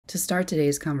To start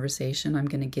today's conversation, I'm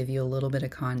going to give you a little bit of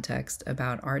context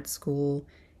about art school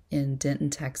in Denton,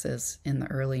 Texas in the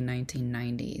early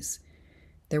 1990s.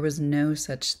 There was no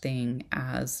such thing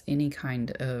as any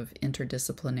kind of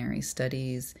interdisciplinary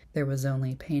studies. There was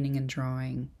only painting and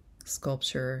drawing,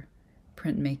 sculpture,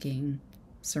 printmaking,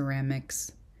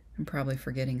 ceramics. I'm probably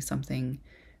forgetting something,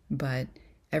 but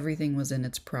everything was in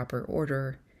its proper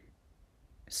order,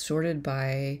 sorted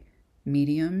by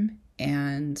medium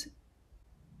and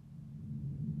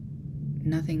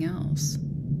nothing else.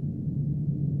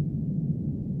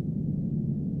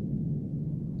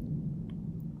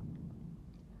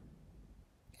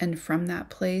 And from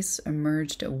that place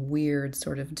emerged a weird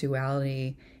sort of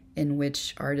duality in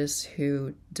which artists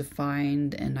who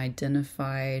defined and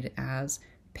identified as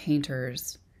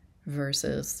painters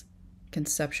versus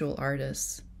conceptual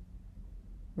artists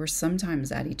were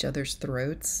sometimes at each other's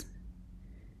throats.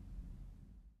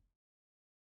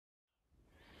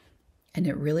 And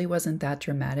it really wasn't that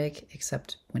dramatic,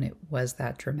 except when it was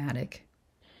that dramatic.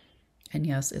 And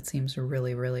yes, it seems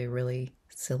really, really, really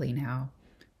silly now.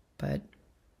 But,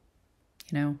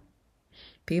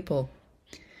 people.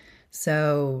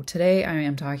 So today I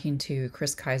am talking to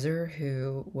Chris Kysor,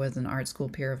 who was an art school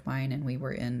peer of mine, and we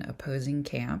were in opposing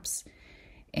camps.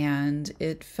 And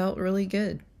it felt really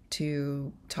good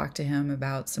to talk to him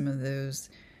about some of those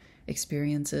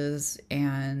experiences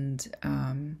and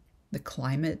the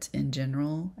climate in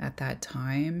general at that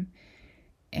time.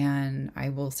 And I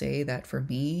will say that for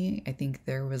me, I think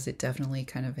there was definitely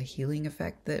kind of a healing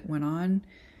effect that went on.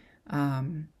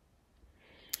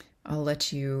 I'll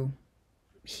let you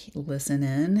listen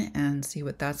in and see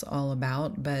what that's all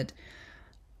about. But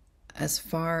as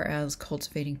far as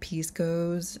cultivating peace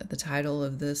goes, the title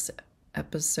of this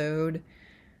episode,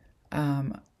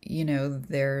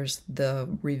 there's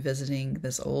the revisiting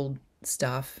this old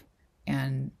stuff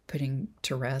and putting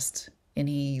to rest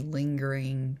any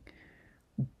lingering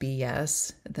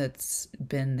BS that's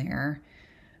been there.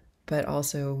 But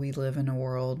also, we live in a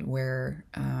world where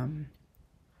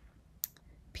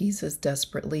peace is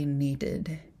desperately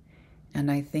needed.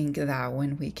 And I think that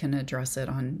when we can address it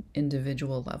on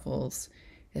individual levels,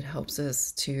 it helps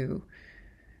us to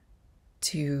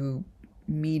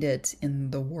meet it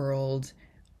in the world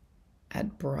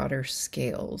at broader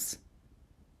scales,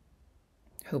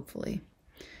 hopefully.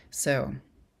 So,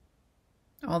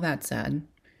 all that said,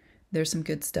 there's some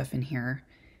good stuff in here.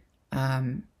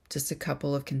 Just a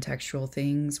couple of contextual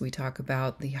things. We talk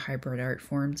about the hybrid art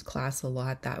forms class a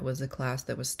lot. That was a class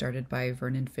that was started by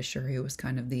Vernon Fisher, who was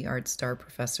kind of the art star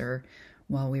professor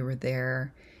while we were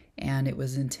there. And it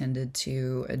was intended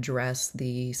to address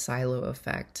the silo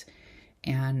effect.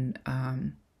 And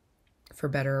for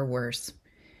better or worse,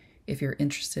 if you're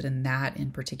interested in that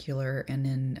in particular and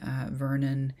in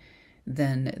Vernon,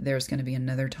 then there's going to be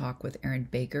another talk with Aaron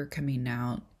Baker coming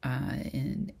out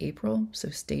in April. So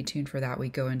stay tuned for that. We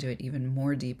go into it even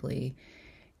more deeply.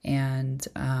 And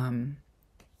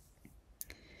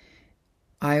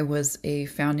I was a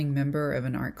founding member of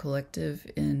an art collective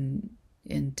in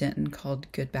Denton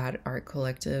called Good Bad Art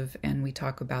Collective. And we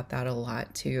talk about that a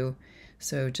lot too.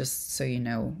 So just so you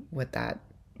know what that,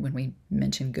 when we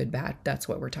mention good bad, that's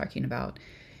what we're talking about.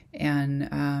 And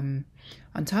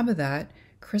on top of that,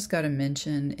 Chris got a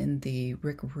mention in the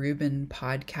Rick Rubin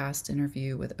podcast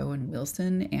interview with Owen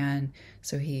Wilson. And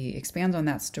so he expands on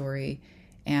that story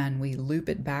and we loop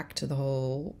it back to the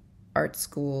whole art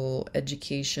school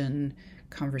education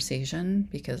conversation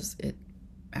because it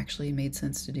actually made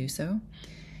sense to do so.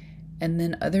 And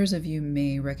then others of you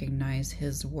may recognize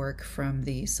his work from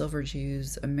the Silver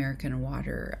Jews American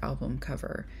Water album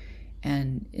cover.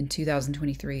 And in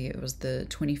 2023, it was the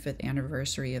 25th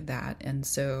anniversary of that. And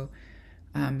so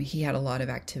he had a lot of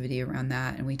activity around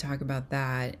that, and we talk about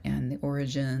that and the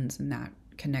origins and that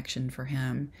connection for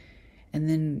him. And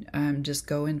then just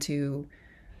go into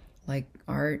like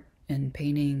art and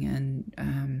painting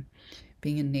and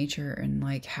being in nature and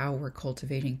like how we're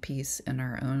cultivating peace in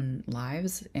our own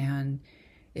lives. And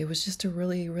it was just a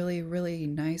really, really, really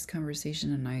nice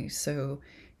conversation, and I so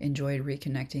enjoyed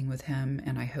reconnecting with him,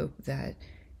 and I hope that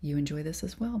you enjoy this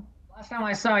as well. Last time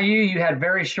I saw you, you had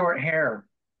very short hair.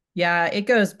 Yeah, it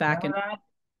goes back Remember and that?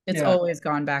 it's Yeah. always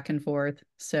gone back and forth.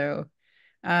 So,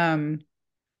 um,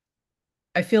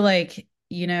 I feel like,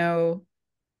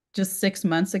 just 6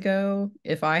 months ago,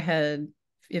 if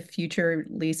future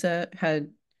Lisa had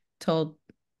told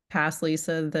past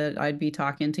Lisa that I'd be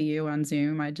talking to you on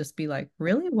Zoom, I'd just be like,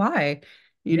 really? Why?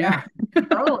 You know? Yeah.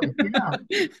 Totally.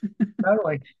 Yeah.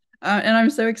 Totally. And I'm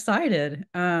so excited.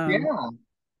 Yeah.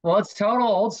 Well, it's total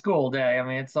old school day. I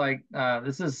mean, it's like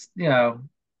this is,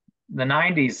 the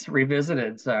 90s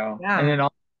revisited. So, and Yeah. then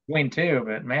all between two,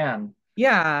 but man,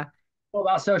 Yeah. well,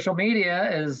 about social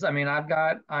media is, I mean,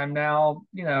 I'm now,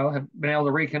 have been able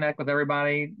to reconnect with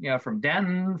everybody, from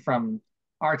Denton, from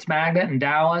Arts Magnet in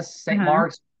Dallas, St. Uh-huh.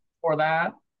 Mark's for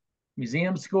that,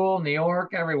 museum school, New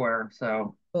York, everywhere.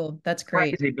 So Cool. That's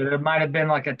great. crazy, but it might have been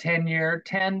like a 10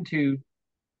 to,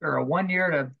 or a 1 year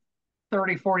to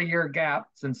 30, 40 year gap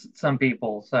since some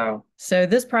people. So, So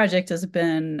this project has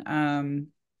been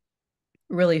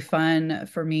really fun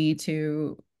for me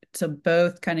to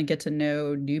both kind of get to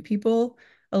know new people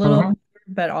a little mhm, bit,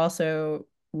 but also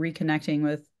reconnecting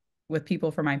with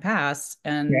people from my past.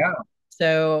 And yeah.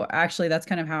 so actually that's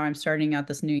kind of how I'm starting out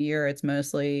this new year. It's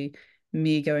mostly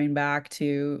me going back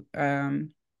to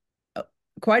uh,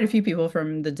 quite a few people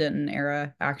from the Denton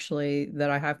era actually that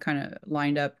I have kind of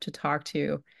lined up to talk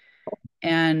to.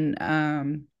 And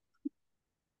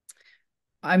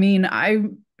I mean,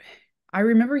 I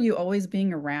remember you always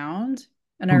being around,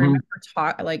 and I remember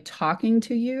Hmm. talking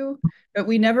to you, but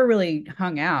we never really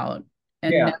hung out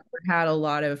and Yeah. never had a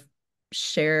lot of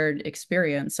shared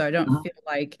experience. So I don't Mhm. feel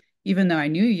like even though I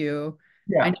knew you,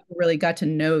 I Yeah. never really got to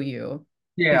know you.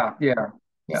 Be- Yeah. Yeah.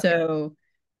 Yeah. So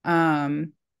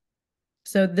um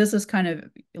so this is kind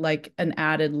of like an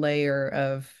added layer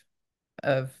of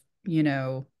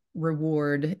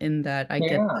reward in that I get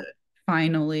Yeah. to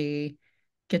finally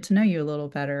get to know you a little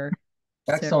better.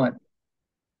 So Excellent.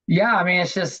 Yeah. I mean,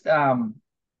 it's just,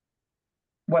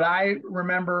 what I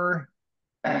remember,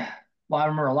 well, I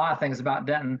remember a lot of things about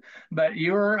Denton, but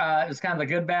it was kind of the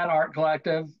good, bad art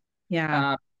collective. yeah,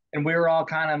 Uh, and we were all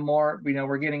kind of more,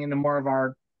 we're getting into more of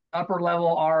our upper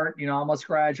level art, almost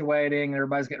graduating.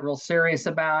 Everybody's getting real serious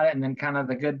about it. And then kind of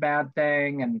the good, bad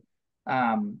thing. And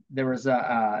there was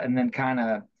and then kind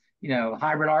of,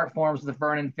 hybrid art forms with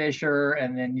Vernon Fisher.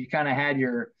 And then you kind of had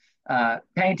your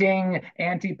painting,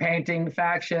 anti-painting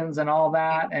factions and all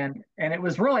that. And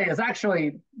it's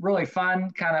actually really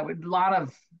fun, kind of a lot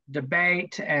of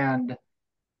debate and,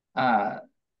 uh,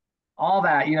 all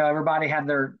that, everybody had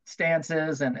their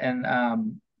stances and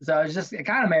so it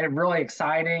kind of made it really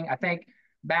exciting. I think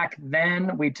back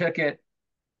then we took it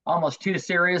almost too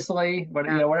seriously, but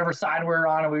yeah, whatever side we were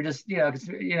on, and we just, 'cause,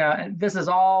 and this is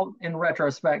all in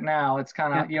retrospect now. It's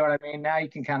kind yeah, of, you know what I mean? Now you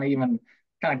can kind of even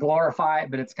kind of glorify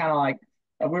it, but it's kind of like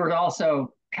we were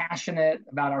also passionate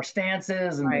about our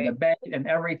stances and the right. debate and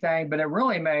everything, but it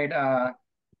really made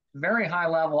very high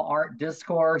level art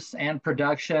discourse and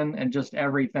production and just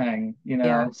everything,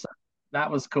 Yeah, So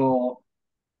that was cool.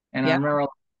 And I yeah, remember,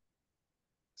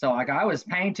 so like I was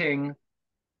painting,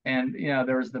 and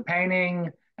there was the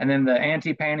painting and then the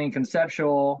anti-painting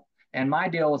conceptual. And my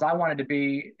deal was I wanted to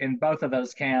be in both of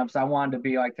those camps. I wanted to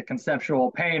be like the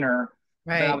conceptual painter,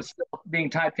 but I right, was still being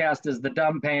typecast as the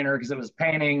dumb painter because it was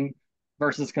painting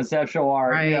versus conceptual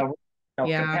art, right.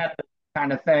 Yeah, competitive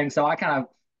kind of thing. So I kind of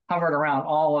hovered around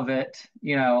all of it, I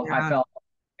yeah, felt.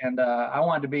 And I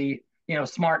wanted to be,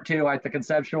 smart too, like the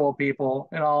conceptual people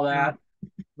and all yeah. that.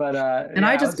 But And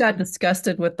I yeah, it just was. got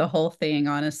disgusted with the whole thing,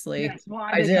 honestly. Yes, well,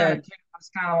 I I did kind did. of too. I was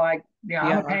kind of like,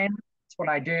 I'm a Yeah, painter. That's what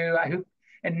I do.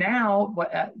 And now,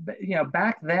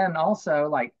 back then also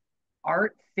like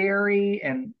art theory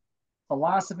and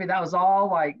philosophy, that was all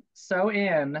like so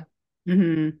in. And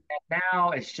hmm,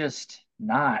 now it's just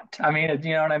not. I mean,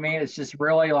 you know what I mean? It's just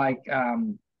really like,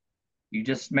 you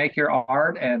just make your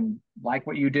art and like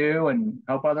what you do and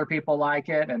hope other people like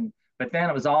it. But then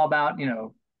it was all about,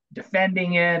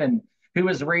 defending it and who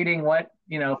was reading what,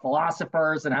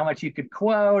 philosophers and how much you could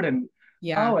quote. And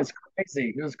yeah, oh, it's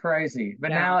crazy. It was crazy. But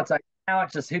yeah. now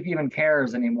it's just who even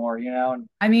cares anymore, And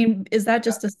I mean, is that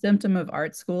just a symptom of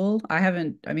art school? I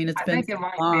mean, it's I been think so it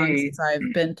might long be. since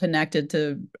I've been connected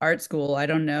to art school. I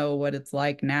don't know what it's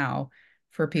like now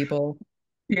for people.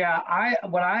 Yeah,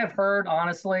 what I have heard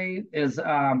honestly is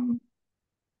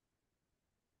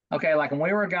okay, like when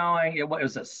we were going, it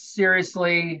was a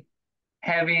seriously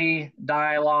heavy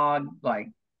dialogue, like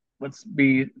let's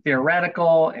be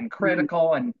theoretical and Mhm.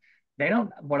 critical. And they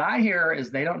don't, what I hear is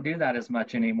they don't do that as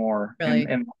much anymore. Really?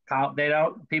 And how they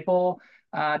don't, people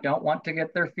don't want to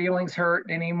get their feelings hurt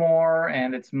anymore.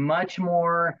 And it's much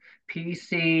more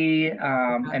PC.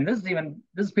 Yeah. And this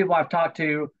is people I've talked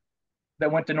to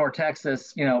that went to North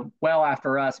Texas, well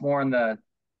after us, more in the,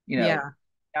 you know, Yeah.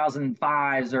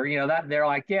 2005s or, that they're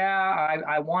like, yeah,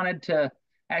 I wanted to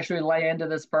actually lay into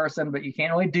this person, but you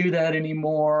can't really do that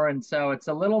anymore. And so it's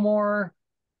a little more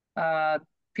uh,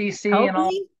 PC and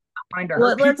all, Healthy? trying to Well,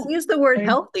 hurt let's people. use the word It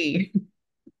healthy.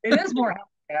 is more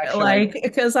healthy, actually. Like,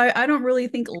 because I don't really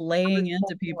think laying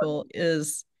into people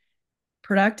is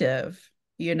productive,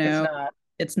 you It's know. not.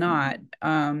 It's not.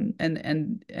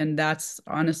 And that's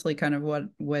honestly kind of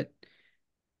what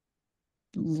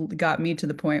got me to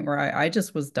the point where I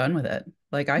just was done with it.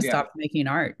 Like I Yeah. stopped making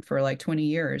art for like 20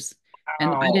 years.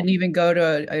 And I Oh. didn't even go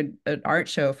to an art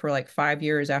show for like 5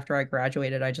 years after I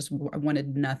graduated. I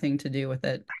wanted nothing to do with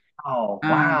it. Oh, Um,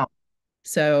 wow.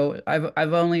 so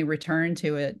I've only returned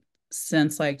to it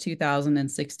since like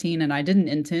 2016, and I didn't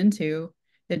intend to.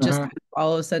 It just Hmm. kind of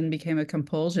all of a sudden became a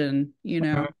compulsion,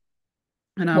 Hmm.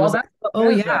 And I Well, was that's like, what oh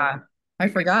it is though. yeah, I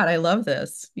forgot I love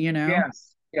this.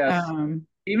 Yes, yes. Um,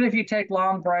 Even if you take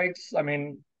long breaks, I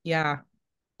mean, yeah,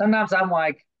 sometimes I'm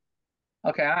like,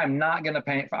 okay, I'm not gonna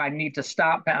paint. I need to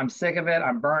stop. I'm sick of it.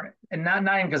 I'm burnt, and not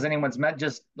even because anyone's met.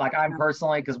 Just like I'm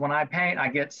personally, because when I paint, I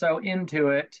get so into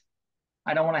it.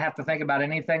 I don't want to have to think about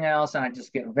anything else, and I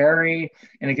just get and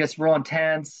it gets real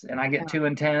intense, and I get yeah, too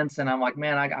intense, and I'm like,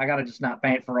 man, I got to just not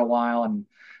paint for a while, and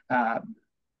uh,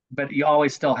 but you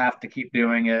always still have to keep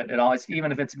doing it. It always,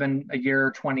 even if it's been a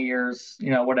year, 20 years,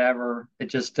 whatever, it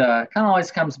just kind of always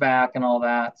comes back and all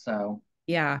that. So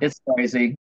yeah. it's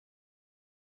crazy.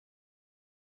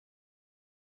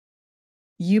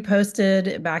 You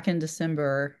posted back in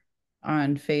December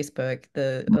on Facebook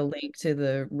the a link to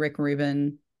the Rick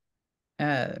Rubin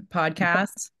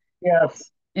podcast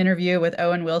Yes. interview with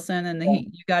Owen Wilson, and Yeah.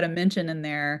 you got a mention in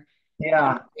there,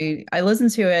 and Yeah. I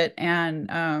listened to it, and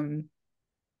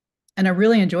I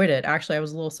really enjoyed it. Actually, I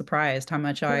was a little surprised how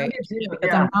much I Yeah, enjoyed me it too.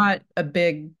 because I'm Yeah. not a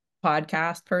big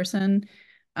podcast person.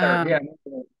 Sure. Um, Yeah.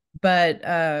 but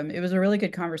it was a really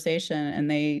good conversation, and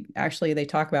they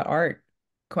talk about art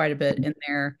quite a bit in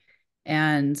there,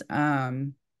 and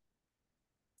um,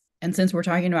 and since we're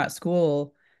talking about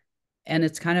school, and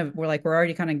it's kind of we're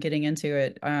already kind of getting into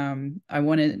it.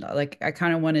 I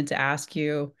kind of wanted to ask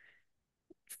you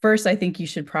first. I think you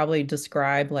should probably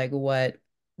describe like what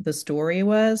the story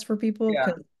was for people Yeah.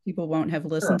 because people won't have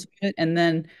listened Sure. to it, and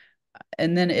then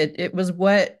it was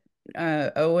what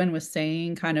Owen was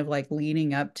saying, kind of like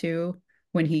leading up to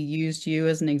when he used you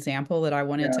as an example that I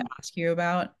wanted Yeah. to ask you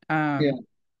about. Yeah.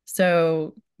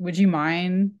 So would you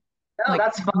mind No, like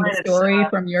that's telling the fine. It's story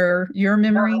from your no,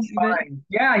 memory that's of it? fine.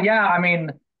 Yeah. Yeah. I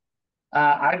mean,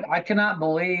 I cannot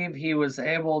believe he was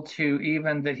able to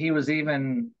even that he was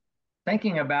even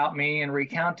thinking about me and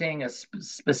recounting a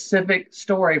specific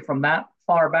story from that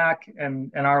far back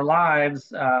in our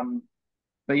lives.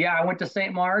 But yeah, I went to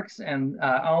St. Mark's, and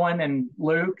Owen and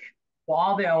Luke, well,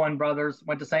 all the Owen brothers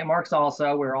went to St. Mark's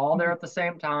also. We were all there Mhm. at the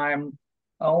same time.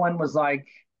 Owen was like,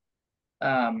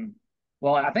 um,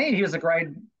 well, I think he was a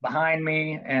grade behind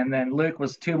me, and then Luke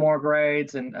was two more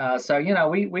grades, and so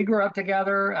we grew up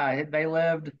together. They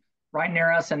lived right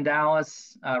near us in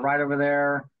Dallas, right over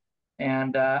there,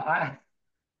 and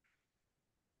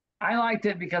I liked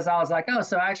it because I was like, oh,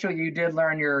 so actually you did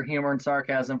learn your humor and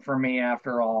sarcasm from me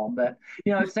after all. But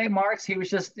at St. Mark's, he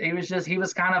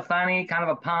was kind of funny, kind of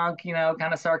a punk,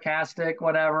 kind of sarcastic,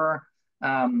 whatever.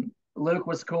 Luke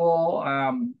was cool.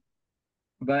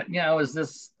 But it was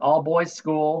this all boys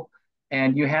school,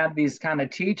 and you had these kind of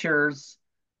teachers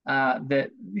that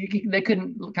they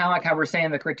couldn't, kind of like how we're saying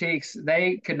the critiques,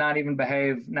 they could not even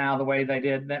behave now the way they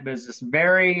did. That was this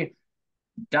very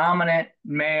dominant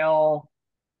male,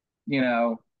 you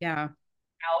know, Yeah,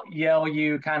 out yell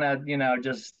you kind of,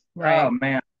 just, oh right.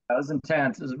 man, that was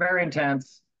intense. It was very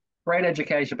intense, great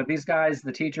education. But these guys,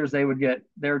 the teachers, they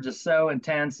were just so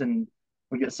intense and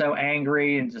would get so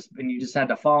angry and you just had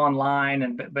to fall in line.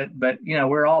 And but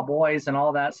we're all boys and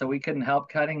all that, so we couldn't help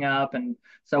cutting up. And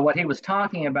so what he was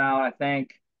talking about, I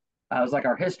think, was like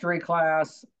our history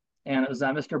class, and it was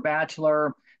Mr.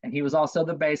 Batchelor, and he was also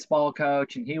the baseball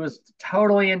coach, and he was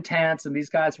totally intense. And these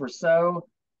guys were so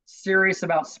serious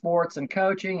about sports and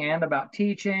coaching and about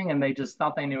teaching, and they just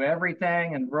thought they knew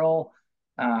everything and real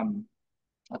um,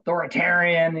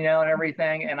 authoritarian, and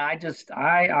everything. And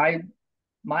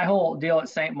my whole deal at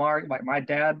St. Mark, like my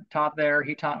dad taught there,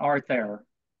 he taught art there,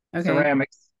 Okay.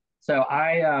 ceramics. So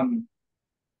I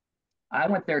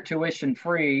went there tuition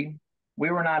free. We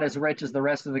were not as rich as the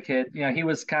rest of the kids. He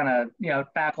was kind of,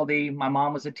 faculty. My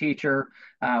mom was a teacher.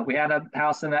 We had a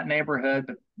house in that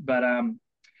neighborhood, but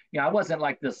I wasn't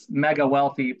like this mega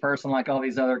wealthy person like all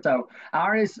these others. So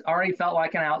I already felt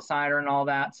like an outsider and all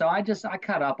that. So I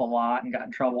cut up a lot and got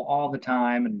in trouble all the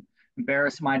time and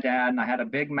embarrassed my dad. And I had a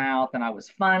big mouth and I was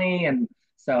funny. And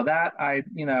so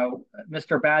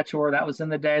Mr. Batchelor, that was in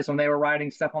the days when they were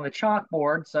writing stuff on the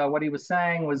chalkboard. So what he was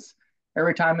saying was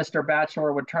every time Mr.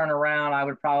 Batchelor would turn around, I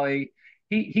would probably,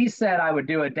 he said I would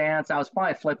do a dance. I was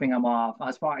probably flipping him off. I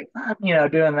was probably,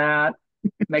 doing that,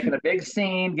 making a big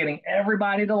scene, getting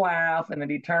everybody to laugh, and then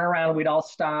he'd turn around and we'd all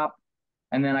stop.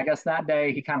 And then I guess that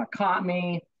day he kind of caught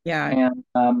me, Yeah. and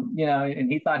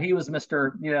and he thought he was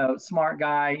Mr. Smart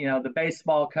guy, the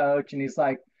baseball coach, and he's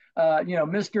like,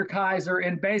 Mr. Kysor,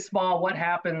 in baseball, what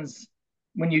happens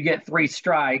when you get three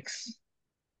strikes?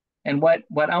 And what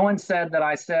Owen said that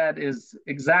I said is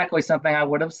exactly something I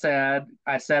would have said.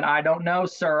 I said, I don't know,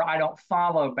 sir. I don't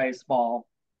follow baseball.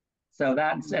 So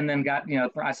that's, and then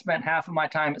I spent half of my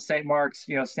time at St. Mark's,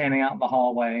 standing out in the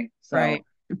hallway. So, Right.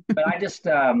 but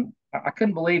I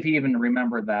couldn't believe he even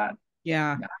remembered that.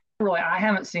 Yeah. I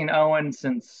haven't seen Owen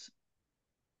since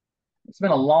it's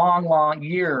been a long, long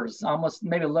years, almost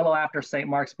maybe a little after St.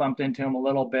 Mark's bumped into him a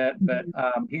little bit, but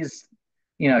Mhm. he's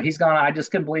gone. I just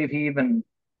couldn't believe he even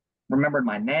remembered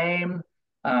my name.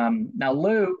 Now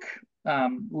Luke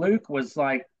was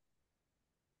like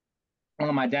one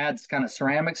of my dad's kind of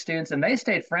ceramic students, and they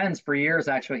stayed friends for years.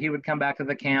 Actually, he would come back to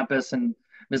the campus and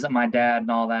visit my dad and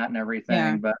all that and Yeah.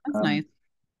 everything. But That's nice.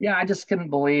 yeah, I just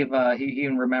couldn't believe he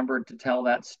even remembered to tell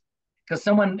that because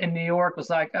someone in New York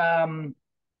was like, I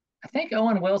think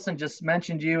Owen Wilson just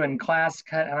mentioned you in class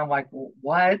cut, and I'm like,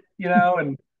 what?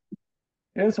 And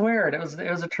it was weird. It was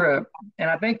a trip, and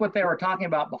I think what they were talking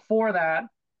about before that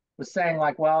was saying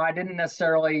like, well, I didn't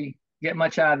necessarily get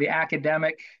much out of the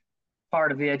academic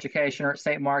part of the education or at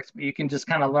St. Mark's, but you can just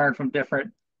kind of learn from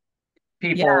different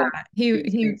Yeah. people. He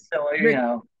Being silly, Rick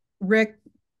Rick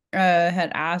had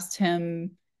asked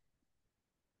him,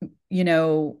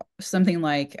 something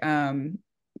like, how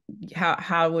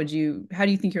do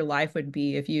you think your life would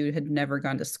be if you had never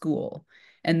gone to school?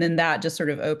 And then that just sort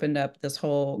of opened up this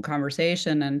whole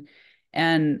conversation,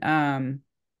 and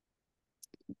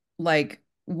like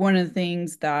one of the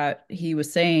things that he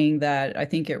was saying that I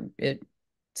think it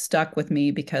stuck with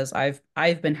me because I've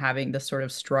been having this sort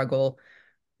of struggle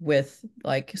with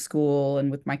like school and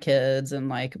with my kids and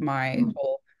like my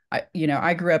whole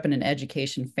I grew up in an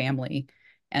education family,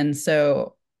 and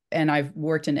so and I've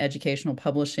worked in educational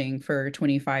publishing for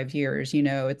 25 years.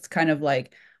 It's kind of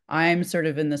like I'm sort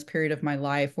of in this period of my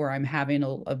life where I'm having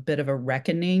a bit of a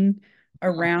reckoning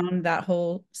around that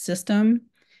whole system.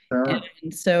 sure.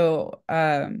 And so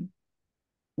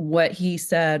what he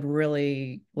said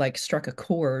really like struck a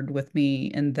chord with me,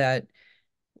 in that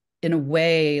in a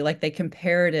way, like they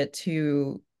compared it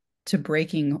to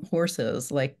breaking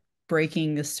horses, like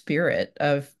breaking the spirit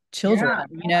of children,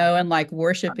 Yeah, and like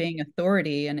worshiping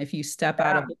authority. And if you step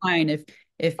out yeah, of line,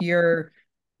 if you're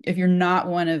if you're not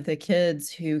one of the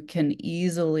kids who can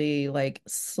easily like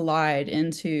slide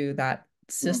into that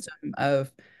system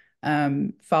of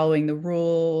following the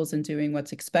rules and doing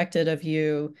what's expected of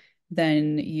you,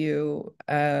 then you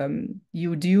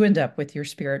do end up with your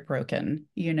spirit broken,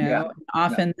 yeah, yeah,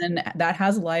 often then that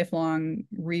has lifelong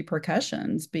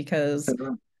repercussions, because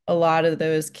sure. a lot of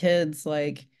those kids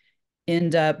like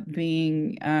end up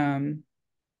being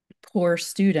poor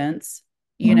students,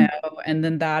 Mhm, and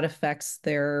then that affects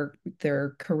their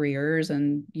careers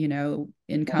and income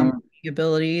mhm,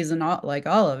 abilities and all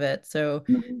of it. So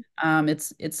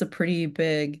mhm. it's a pretty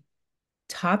big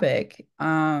topic.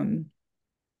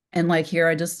 And like here,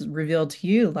 I just revealed to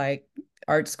you like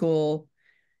art school,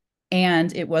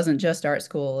 and it wasn't just art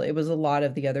school. It was a lot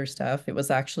of the other stuff. It was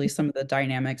actually some of the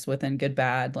dynamics within Good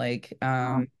Bad. Like,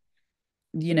 like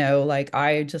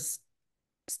I just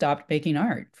stopped making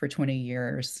art for 20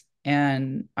 years.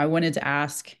 And I wanted to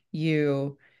ask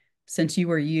you, since you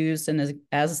were used and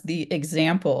as the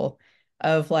example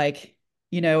of like,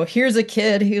 here's a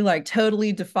kid who like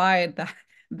totally defied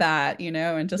that,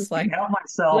 and just Can't like help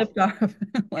myself. flipped off.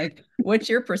 Like, what's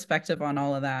your perspective on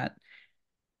all of that?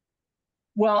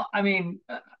 Well, I mean,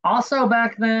 also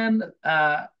back then,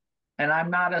 and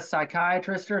I'm not a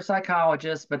psychiatrist or a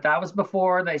psychologist, but that was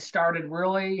before they started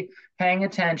really paying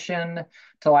attention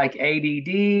to like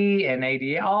ADD and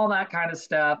ADA, all that kind of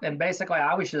stuff. And basically,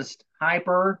 I was just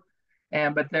hyper,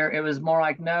 but there it was more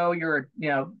like, no, you're,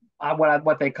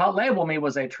 what they call label me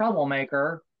was a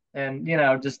troublemaker, and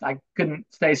just I couldn't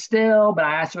stay still, but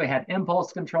I actually had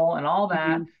impulse control and all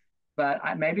that. Mhm. But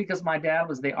maybe because my dad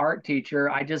was the art teacher,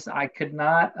 I could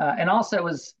not, and also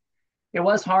it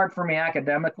was hard for me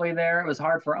academically there. It was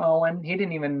hard for Owen. He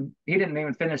didn't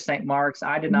even finish St. Mark's.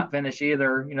 I did not finish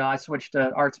either. I switched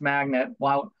to Arts Magnet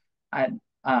while I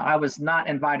I was not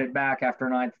invited back after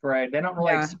ninth grade. They don't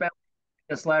really Yeah. expect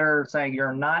this letter saying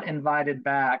you're not invited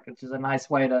back, which is a nice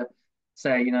way to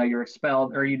say you're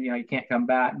expelled or you can't come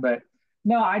back. But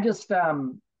no, I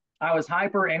was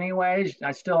hyper anyways.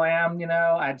 I still am.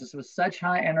 I just was such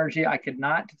high energy. I could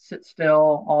not sit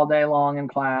still all day long in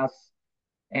class.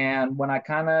 And when I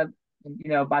kind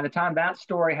of, by the time that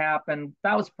story happened,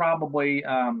 that was probably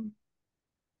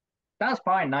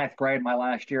ninth grade, my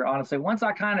last year, honestly. Once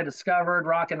I kind of discovered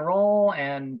rock and roll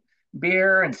and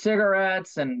beer and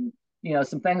cigarettes and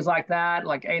some things like that,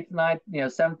 like eighth, ninth,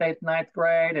 seventh, eighth, ninth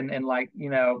grade, and like,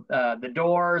 the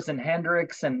Doors and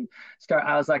Hendrix and start.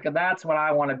 I was like, that's what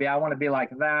I want to be. I want to be like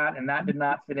that, and that did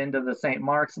not fit into the St.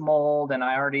 Mark's mold, and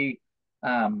I already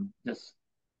just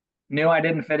knew I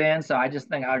didn't fit in. So I just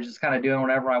think I was just kind of doing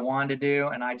whatever I wanted to do,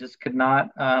 and I just could not.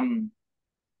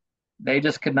 They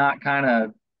just could not kind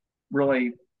of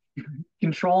really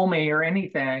control me or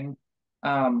anything.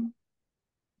 Um,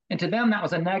 and to them, that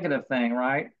was a negative thing,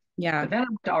 right? Yeah. But then I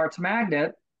went to Arts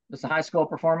Magnet, it's a high school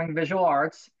performing visual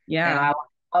arts, and Yeah.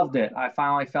 I loved it. I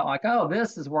finally felt like, oh,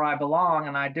 this is where I belong.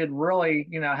 And I did really,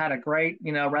 had a great,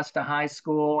 rest of high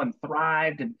school and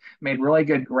thrived and made really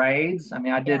good grades. I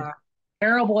mean, I did Yeah.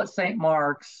 terrible at St.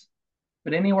 Mark's,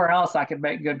 but anywhere else I could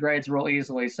make good grades real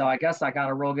easily. So I guess I got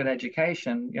a real good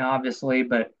education, obviously.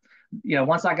 But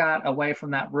once I got away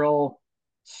from that real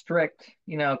strict,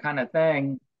 kind of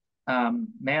thing,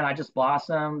 man, I just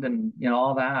blossomed and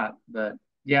all that. But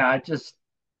yeah, it just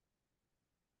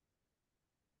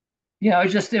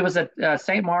it was at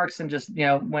St. Mark's and just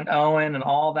when Owen and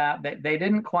all that, they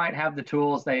didn't quite have the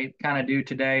tools they kind of do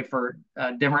today for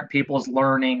different people's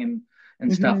learning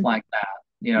and stuff Hmm. like that.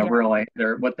 Yeah. Really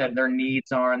their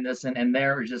needs are in this, and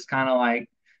there was just kind of like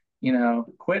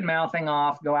quit mouthing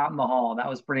off, go out in the hall. That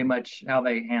was pretty much how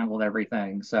they handled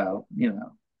everything. So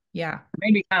Yeah.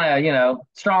 maybe kind of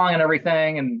strong and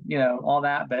everything and all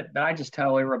that, but I just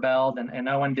totally rebelled, and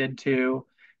Owen did too,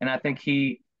 and I think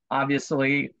he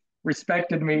obviously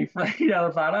respected me for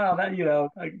thought, oh, that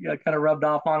I kind of rubbed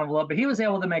off on him a little, but he was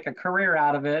able to make a career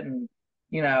out of it, and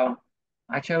you know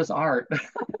I chose art.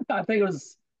 I think it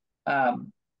was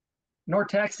um, North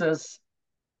Texas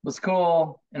was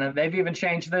cool, and they've even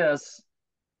changed this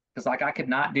because like I could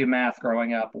not do math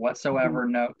growing up Mhm. whatsoever.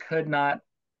 No, could not,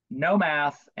 no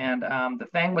math. And the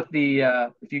thing with the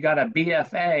if you got a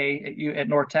BFA at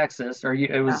North Texas, it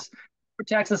Yeah. was North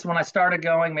Texas when I started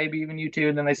going, maybe even you too,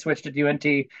 and then they switched to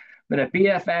UNT. But a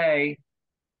BFA,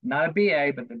 not a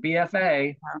BA, but the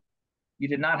BFA, you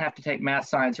did not have to take math,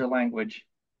 science, or language.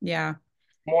 Yeah.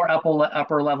 More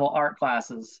upper level art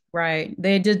classes. Right.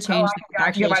 They did Oh, change that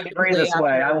I can get actually my degree shortly this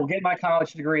way. I after. will get my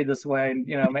college degree this way,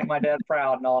 and make my dad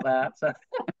proud and all that. So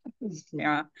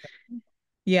Yeah.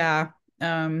 Yeah.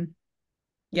 Um,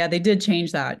 yeah, they did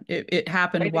change that. It they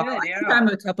happened while did, I think yeah. I'm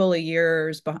a couple of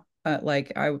years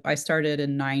like I started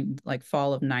in like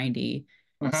fall of 90.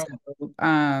 So Mhm.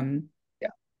 um Yeah.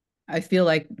 I feel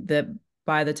like that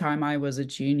by the time I was a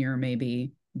junior,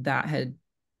 maybe that had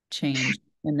changed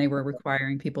and they were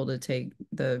requiring people to take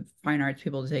the fine arts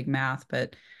people to take math.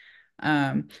 But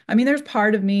I mean, there's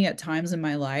part of me at times in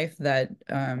my life that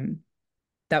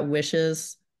that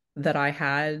wishes that I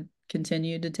had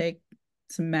continued to take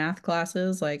some math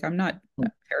classes. Like I'm not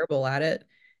terrible at it.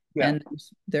 Yeah. And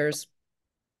there's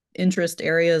interest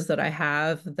areas that I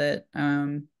have that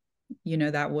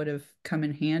that would have come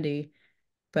in handy.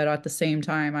 But at the same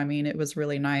time, I mean, it was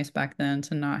really nice back then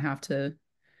to not have to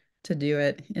do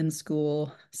it in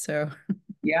school. So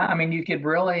Yeah. I mean, you could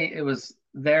really, it was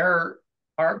their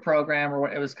art program, or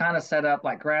it was kind of set up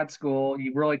like grad school.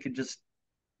 You really could just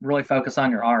really focus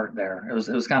on your art there. It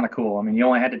was kind of cool. I mean, you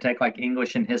only had to take like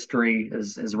English and history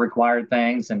as required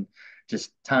things, and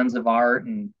just tons of art,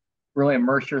 and really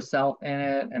immerse yourself in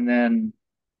it. And then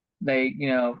they,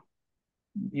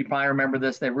 you probably remember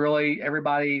this,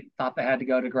 everybody thought they had to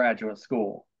go to graduate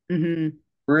school. mhm.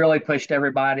 Really pushed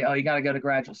everybody. Oh, you got to go to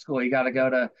graduate school. You got to go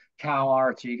to Cal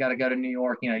Arts, or you got to go to New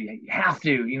York. You have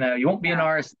to. You won't be an Yeah.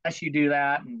 artist unless you do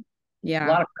that. And a Yeah.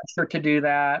 lot of pressure to do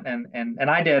that. And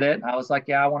I did it. I was like,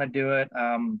 yeah, I want to do it.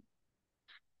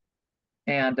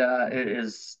 And it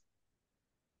is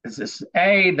this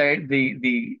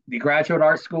the graduate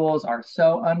art schools are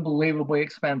so unbelievably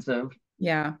expensive.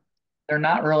 Yeah. They're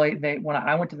not really. They when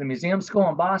I went to the museum school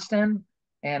in Boston,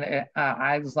 and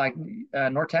I was like,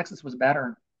 North Texas was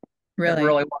better. It Really.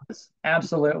 really was.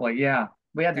 Absolutely. Yeah.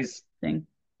 We had That's these interesting.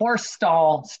 horse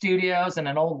stall studios and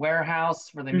an old warehouse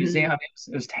for the museum. I Mhm. mean,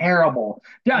 it was terrible.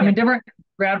 Yeah. I Yeah. mean, different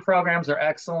grad programs are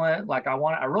excellent. Like I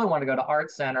really want to go to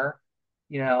art center,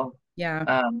 you know, Yeah.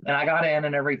 and I got in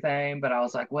and everything, but I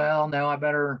was like, well, no, I'll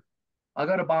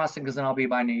go to Boston because then I'll be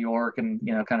by New York and,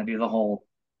 kind of do the whole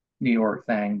New York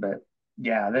thing. But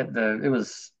yeah, it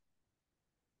was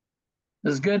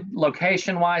good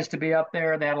location wise to be up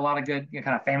there. They had a lot of good,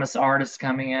 kind of famous artists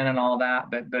coming in and all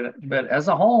that. But as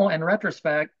a whole, in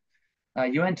retrospect,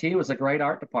 UNT was a great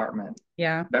art department,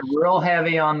 Yeah. but real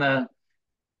heavy on the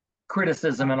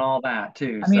criticism and all that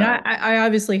too. I mean, I So I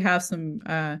obviously have some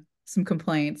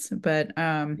complaints, but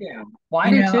yeah, well, I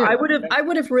do I too. I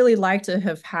would have really liked to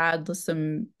have had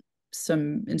some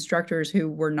instructors who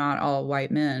were not all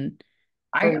white men.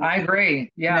 for, I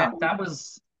agree. you know, Yeah, that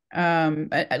was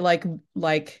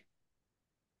like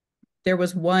there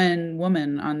was one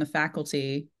woman on the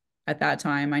faculty at that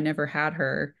time. I never had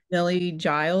her. Millie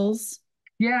Giles.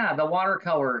 yeah, the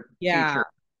watercolor Yeah. teacher.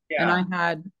 And Yeah. I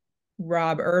had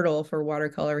Rob Ertl for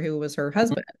watercolor, who was her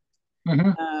husband.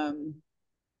 Hmm. Um,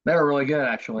 They were really good,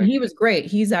 actually. he was great.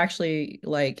 He's actually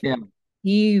like, Yeah.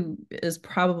 he is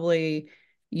probably,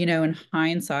 in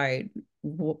hindsight,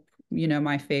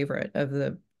 my favorite of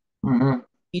the Hmm.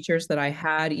 teachers that I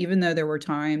had, even though there were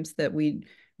times that we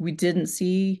didn't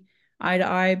see eye to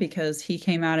eye because he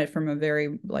came at it from a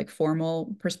very like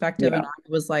formal perspective, and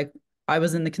Yeah. I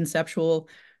was in the conceptual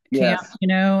camp,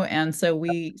 Yes. and so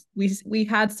we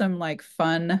had some like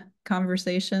fun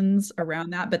conversations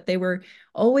around that, but they were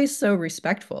always so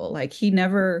respectful. Like Yeah. he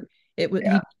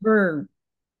never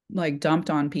like dumped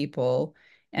on people,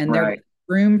 and there was Right.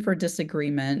 room for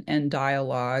disagreement and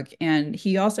dialogue, and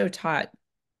he also taught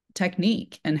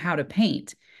technique and how to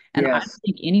paint. And I don't Yes.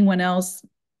 think anyone else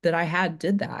that I had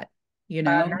did that, you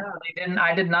know? No, they didn't.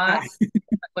 I did not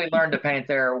really learn to paint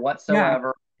there Yeah.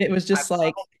 whatsoever. It was I just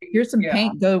like, probably, here's some yeah,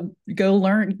 paint, go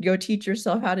learn, go teach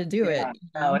yourself how to do yeah. it.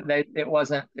 No, it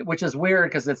wasn't, which is weird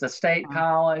because it's a state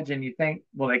college, and you think,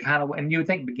 well, they kind of, and you would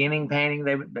think beginning painting,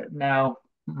 they would, but no.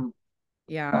 Mm-mm.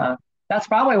 Yeah. Uh, that's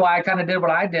probably why I kind of did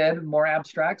what I did, more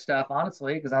abstract stuff,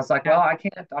 honestly, because I was like, Yeah. well, I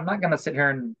can't, I'm not going to sit here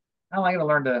and how am I going to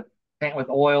learn to paint with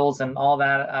oils and all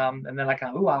that? And then I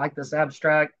kind of, ooh, I like this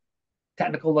abstract,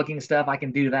 technical looking stuff. I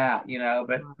can do that,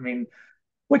 But I mean,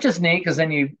 which is neat because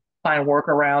then you find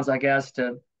workarounds, I guess,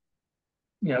 to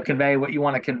convey what you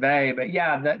want to convey. But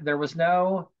yeah, there was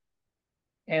no,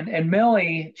 and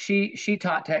Millie, she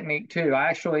taught technique too. I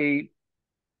actually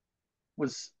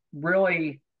was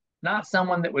really not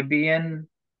someone that would be in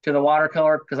to the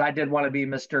watercolor because I did want to be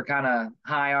Mr. kind of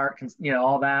high art,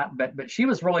 all that. But she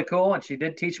was really cool, and she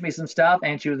did teach me some stuff,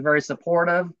 and she was very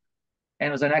supportive, and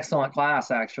it was an excellent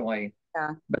class actually.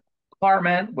 Yeah. But the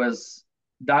department was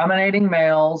dominating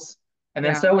males, and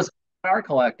then Yeah. so was art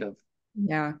collective.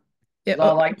 Yeah. It was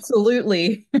all like,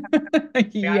 Absolutely. yeah,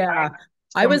 Yeah.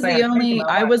 that's one thing I think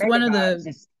about I when I was think one of about it, it's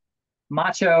the just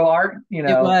macho art,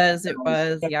 it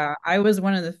was, yeah. I was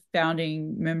one of the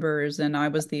founding members, and I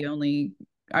was the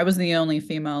only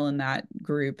female in that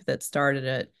group that started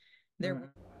it.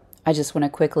 There I just want to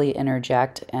quickly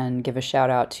interject and give a shout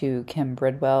out to Kim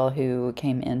Bridwell, who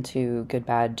came into Good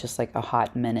Bad just like a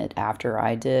hot minute after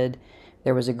I did.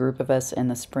 There was a group of us in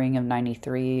the spring of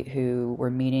 '93 who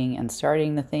were meeting and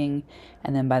starting the thing.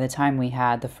 And then by the time we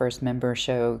had the first member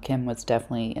show, Kim was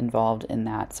definitely involved in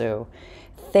that. So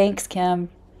thanks, Kim.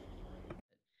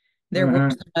 There were Mm-hmm.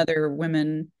 some other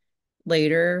women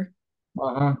later.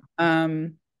 Uh-huh.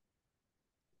 Um,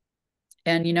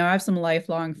 and I have some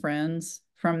lifelong friends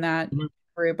from that Mm-hmm.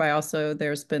 group.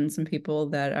 There's been some people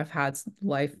that I've had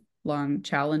lifelong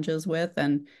challenges with,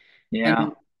 Yeah.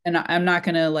 and I'm not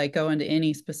gonna like go into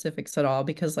any specifics at all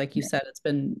because, like you Yeah. said, it's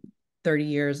been 30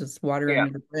 years. It's water Yeah.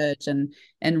 under the bridge,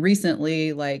 and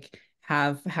recently, like,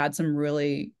 have had some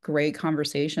really great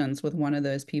conversations with one of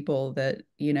those people that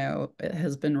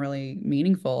has been really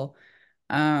meaningful.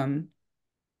 Um,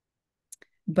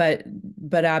 but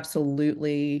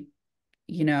absolutely,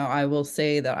 I will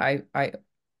say that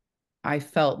I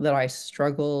felt that I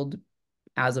struggled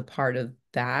as a part of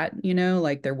that,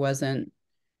 like there wasn't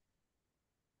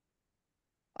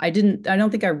I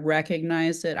don't think I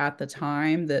recognized it at the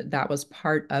time that that was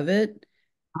part of it.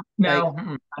 Like, No,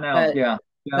 I know. but Yeah.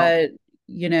 No. but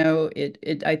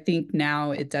it I think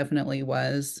now it definitely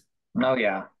was, No,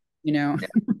 yeah. you know.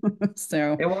 Yeah.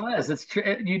 So It was. It's true.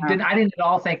 uh, I didn't at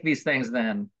all think these things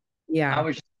then. I yeah.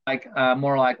 was just like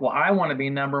more like, well, I want to be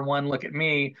number one. Look at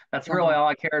me. That's really Yeah. all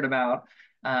I cared about.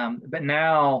 But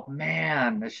now,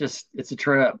 man, it's a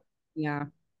trip. Yeah.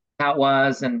 How it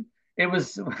was, and it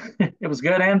was it was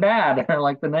good and bad.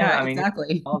 Like the name. Yeah, I mean,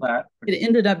 exactly. all that. It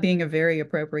ended up being a very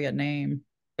appropriate name,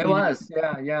 It you know. was.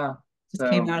 Yeah. Yeah.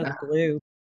 Just came So out of the blue.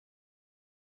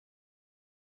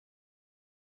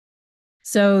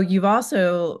 So you've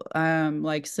also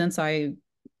like since I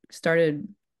started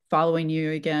following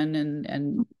you again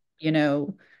and you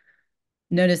know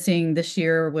noticing this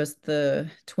year was the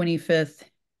 25th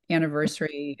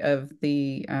anniversary of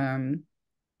the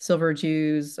Silver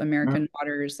Jews mhm. American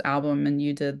Waters album, and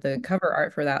you did the cover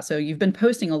art for that. So you've been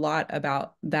posting a lot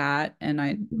about that, and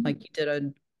I like you did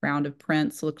a round of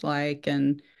prints looked like.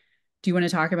 And do you want to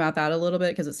talk about that a little bit,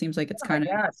 because it seems like it's kind of,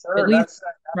 Yeah, at sure. least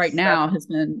right now, has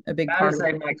been a big That part is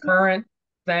of my it. current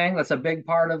thing. That's a big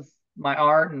part of my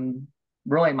art and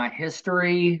really my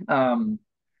history.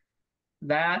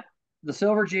 That. the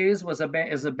Silver Jews is a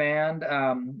band.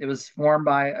 It was formed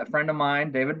by a friend of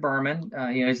mine, David Berman.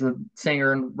 He's a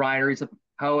singer and writer. He's a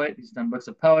poet. He's done books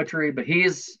of poetry, but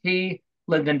he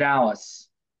lived in Dallas,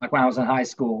 like when I was in high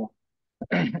school,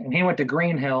 and he went to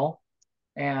Green Hill,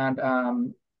 and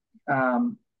um,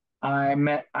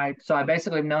 I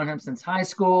basically known him since high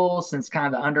school, since kind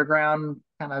of the underground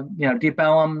kind of Deep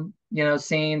Ellum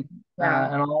scene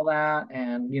Yeah. and all that,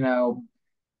 and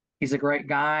he's a great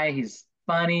guy. He's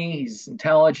funny. He's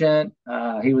intelligent.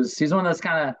 He's one of those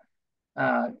kind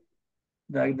of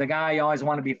the guy you always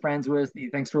want to be friends with that you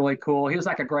think's really cool. He was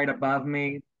like a grade above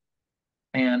me,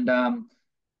 and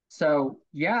so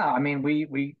yeah, I mean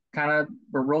we kind of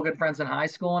were real good friends in high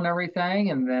school and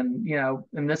everything, and then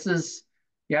and this is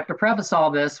you have to preface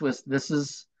all this with this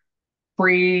is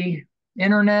pre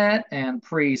internet and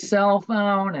pre cell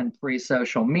phone and pre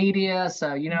social media.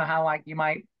 So you know how like you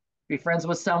might be friends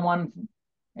with someone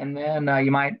and then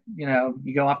you might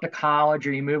you go off to college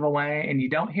or you move away and you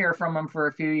don't hear from them for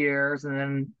a few years and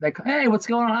then they hey what's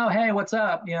going on, oh hey what's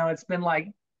up, it's been like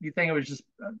you think it was just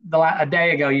a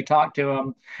day ago you talked to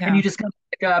them and Yeah. you just kind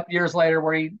of pick up years later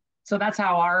where you so that's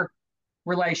how our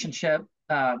relationship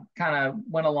kind of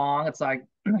went along. It's like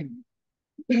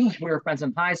we were friends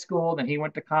in high school. Then he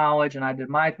went to college, and I did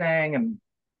my thing. And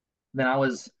then I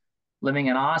was living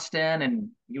in Austin, and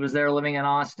he was there living in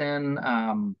Austin.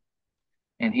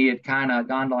 And he had kind of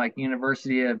gone to like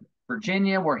University of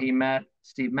Virginia, where he met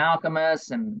Steve Malcolmus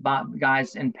and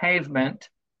guys in Pavement,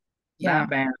 Yeah. that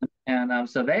band. And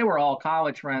so they were all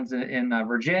college friends in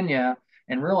Virginia.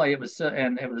 And really, it was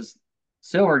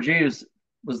Silver Jews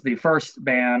was the first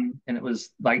band, and it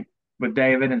was like with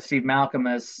David and Steve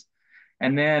Malcolmus.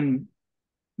 And then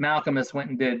Malcolmus went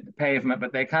and did Pavement,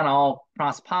 but they kind of all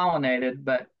cross pollinated.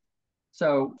 But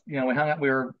so we hung out. We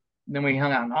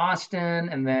hung out in Austin,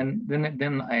 and then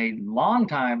a long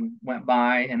time went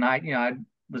by, and I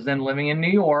was then living in New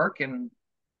York, and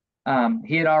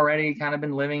he had already kind of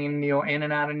been living in New York, in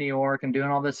and out of New York, and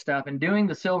doing all this stuff, and doing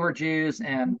the Silver Jews,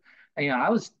 and I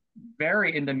was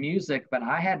very into music, but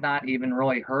I had not even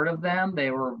really heard of them.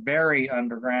 They were very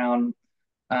underground.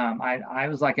 I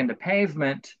was like into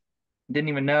Pavement, didn't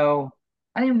even know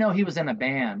I didn't even know he was in a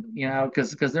band,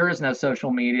 because there is no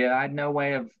social media. I had no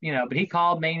way of, but he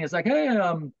called me and he's like, hey,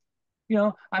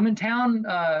 I'm in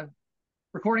town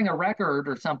recording a record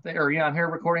or something, or I'm here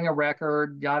recording a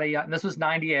record, yada yada. And this was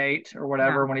 98 or Yeah.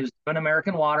 whatever when he was doing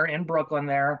American Water in Brooklyn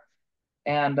there.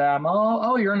 And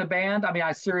oh, you're in a band? I mean,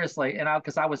 I seriously, and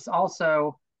because I was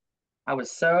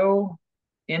so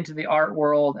into the art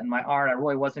world and my art. I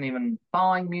really wasn't even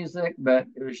following music, but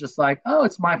it was just like, oh,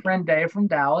 it's my friend Dave from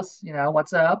Dallas.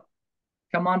 What's up?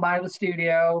 Come on by the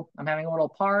studio. I'm having a little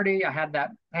party. I had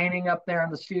that painting up there in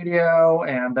the studio,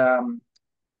 and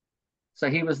so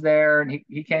he was there, and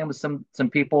he came with some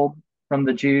people from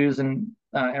the Jews and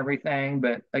everything.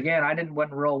 But again, I didn't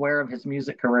wasn't real aware of his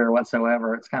music career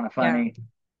whatsoever. It's kind of Yeah. funny.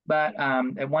 But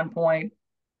at one point,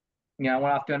 I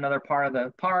went off to another part of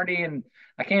the party and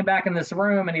I came back in this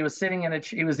room and he was sitting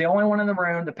he was the only one in the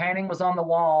room. The painting was on the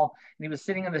wall and he was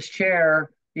sitting in this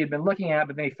chair he had been looking at,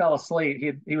 but then he fell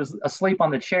asleep. He was asleep on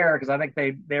the chair because I think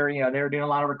they were doing a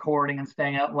lot of recording and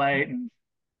staying up late. And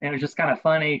it was just kind of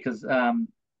funny because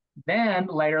then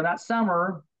later that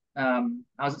summer, I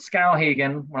was at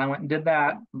Skowhegan when I went and did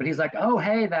that. But he's like, oh,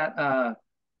 hey,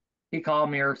 he called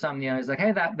me or something. He's like,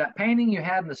 hey, that painting you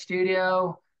had in the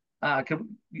studio, uh, could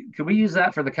could we use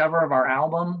that for the cover of our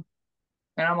album?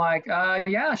 And I'm like,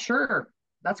 yeah, sure,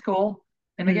 that's cool.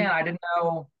 And Hmm. again, I didn't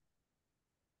know.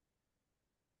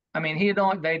 I mean,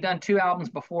 they'd done two albums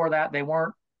before that. They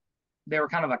were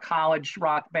kind of a college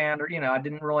rock band, or I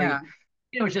didn't really. Yeah.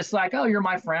 It was just like, oh, you're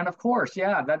my friend, of course,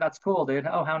 yeah, that's cool, dude.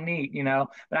 Oh, how neat.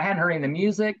 But I hadn't heard any of the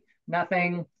music,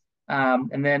 nothing.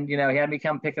 And then he had me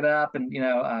come pick it up,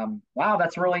 and wow,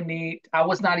 that's really neat. I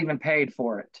was not even paid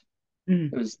for it.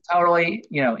 Mm. It was totally,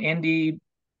 indie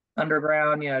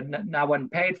underground. I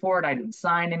wasn't paid for it. I didn't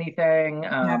sign anything.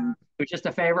 Yeah. It was just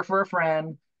a favor for a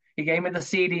friend. He gave me the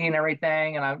CD and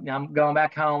everything, and I'm going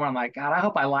back home. And I'm like, God, I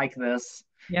hope I like this,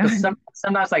 because Yeah.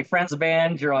 sometimes like friends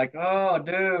bands, you're like, oh,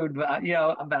 dude, But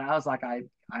I was like, I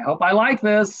hope I like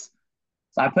this.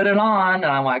 So I put it on, and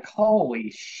I'm like,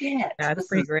 holy shit, Yeah, it's this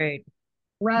pretty is great.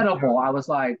 incredible. I was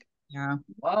like, Yeah.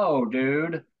 whoa,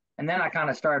 dude. And then I kind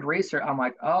of started research. I'm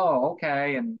like, oh,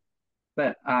 okay.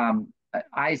 But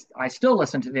I still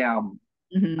listen to the album.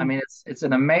 I Hmm. mean, it's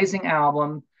an amazing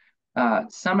album.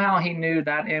 Somehow he knew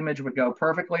that image would go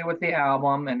perfectly with the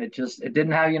album, and it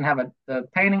didn't have even have the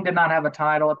painting did not have a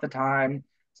title at the time.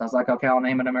 So I was like, okay, I'll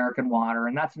name it American Water,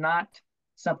 and that's not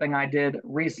something I did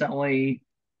recently.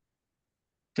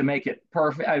 to make it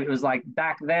perfect. It was like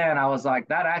back then, I was like,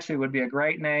 that actually would be a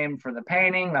great name for the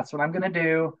painting. That's what I'm going to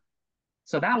do.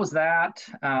 So that was that.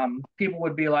 People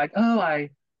would be like, "Oh, I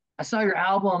saw your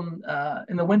album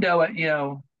in the window at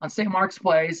on St. Mark's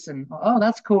Place," and oh,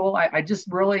 that's cool. I just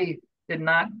really did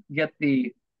not get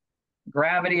the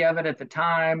gravity of it at the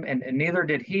time, and neither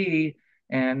did he.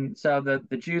 And so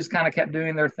the Jews kind of kept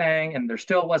doing their thing, and there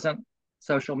still wasn't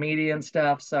social media and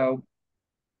stuff. So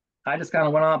I just kind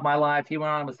of went on with my life. He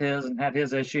went on with his and had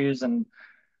his issues, and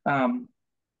um,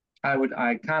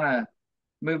 I kind of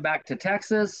moved back to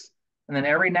Texas, and then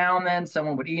every now and then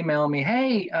someone would email me,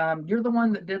 "Hey, you're the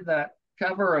one that did that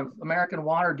cover of American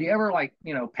Water. Do you ever like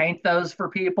paint those for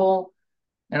people?"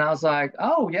 And I was like,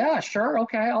 "Oh yeah, sure,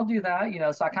 okay, I'll do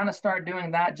that." So I kind of started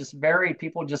doing that. Just very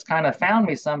people just kind of found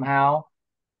me somehow,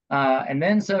 and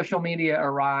then social media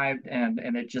arrived, and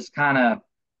it just kind of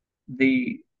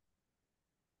the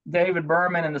David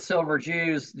Berman and the Silver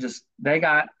Jews just they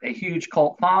got a huge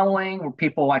cult following where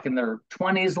people like in their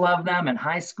 20s love them in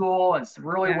high school. It's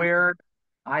really Yeah. weird.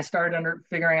 I started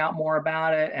figuring out more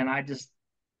about it, and I just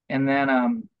and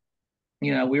then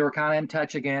we were kind of in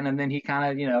touch again, and then he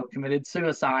kind of committed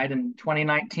suicide in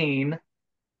 2019,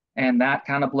 and that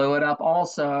kind of blew it up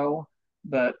also.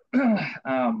 But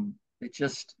it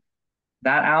just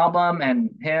that album and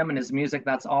him and his music,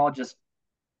 that's all just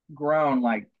grown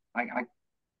like I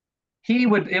he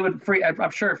would it would freak I'm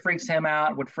sure it freaks him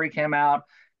out, would freak him out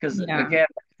because Yeah. again,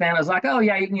 fan was like, oh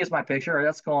yeah, you can use my picture,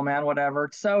 that's cool, man, whatever.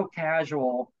 It's so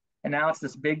casual, and now it's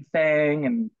this big thing,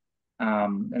 and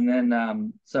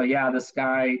then so yeah, this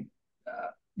guy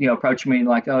approached me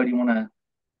like, oh, do you want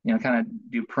to kind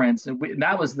of do prints, and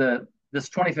that was the this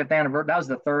 25th anniversary, that was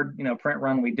the third print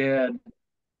run we did,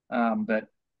 but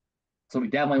so we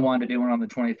definitely wanted to do one on the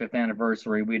 25th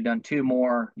anniversary. We had done two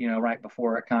more, right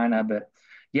before it, kind of. But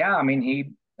yeah, I mean,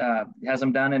 he has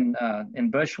them done in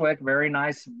Bushwick. Very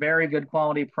nice, very good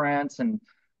quality prints, and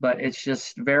but it's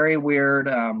just very weird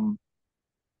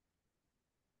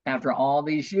after all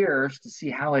these years to see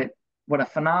how it what a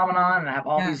phenomenon, and I have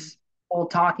all Yeah. these people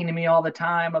talking to me all the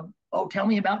time. Oh, tell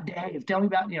me about Dave. Tell me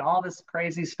about all this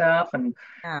crazy stuff, and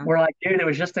Yeah. we're like, dude, it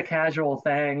was just a casual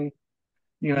thing.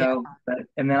 Yeah.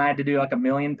 And then I had to do like a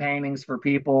million paintings for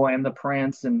people and the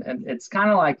prints, and it's kind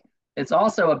of like it's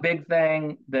also a big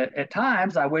thing that at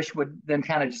times I wish would then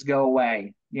kind of just go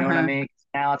away. You know what I Uh-huh. mean?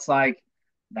 Now it's like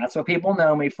that's what people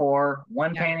know me for.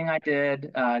 One Yeah. painting I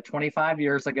did 25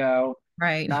 years ago,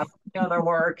 Right. not other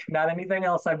work, not anything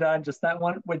else I've done, just that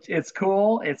one, which it's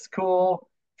cool. It's cool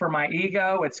for my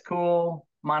ego. It's cool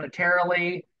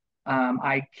monetarily.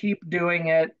 I keep doing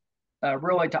it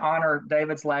really to honor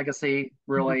David's legacy, Mhm.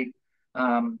 really.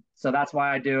 So that's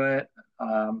why I do it.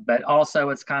 But also,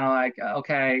 it's kind of like,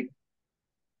 okay,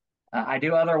 I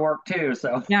do other work too.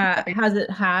 So Yeah. Has it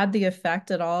had the effect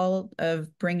at all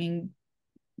of bringing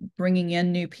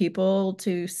in new people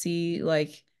to see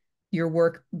like your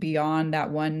work beyond that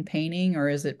one painting, or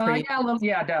is it pretty? yeah,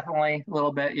 yeah, definitely a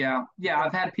little bit. Yeah, yeah.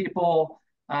 I've had people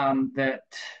that.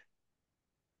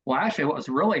 Well, actually, what was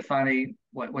really funny,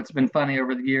 what's been funny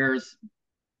over the years,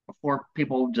 before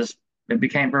people just it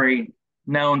became very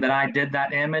known that I did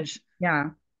that image.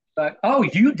 Yeah. But oh,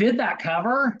 you did that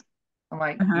cover? I'm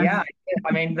like, yeah, Uh-huh. I did.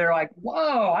 I mean, they're like,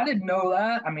 whoa, I didn't know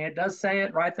that. I mean, it does say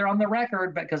it right there on the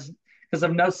record, but because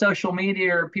of no social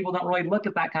media, or people don't really look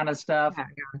at that kind of stuff.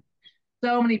 Yeah.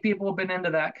 So many people have been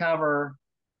into that cover,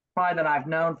 probably that I've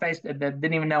known face that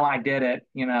didn't even know I did it.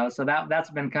 So that's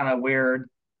been kind of weird.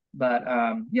 But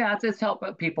yeah, it's helped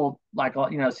people like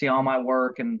see all my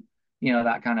work and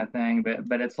that kind of thing.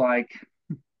 But it's like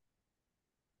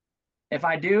if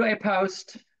I do a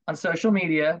post on social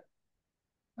media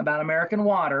about American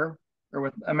Water or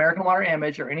with American Water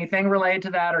Image or anything related to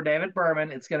that or David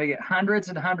Berman, it's going to get hundreds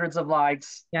and hundreds of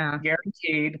likes, Yeah.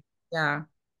 guaranteed, Yeah.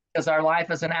 because our life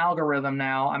is an algorithm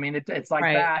now. I mean, it's like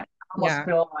Right. that. I almost Yeah.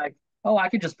 feel like, oh, I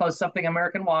could just post something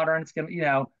American Water and it's going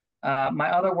to,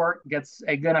 my other work gets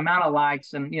a good amount of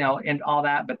likes and, and all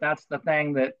that. But that's the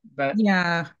thing but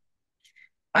Yeah.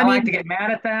 I I like to mean, get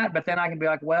mad at that, but then I can be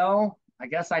like, well, I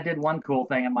guess I did one cool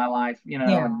thing in my life, and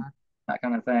yeah. that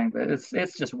kind of thing. But it's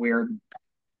just weird.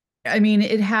 I mean,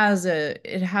 it has a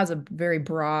very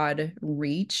broad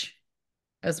reach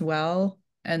as well.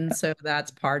 And so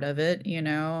that's part of it, you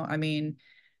know. I mean,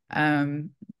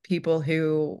 um, people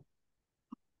who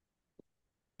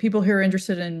people who are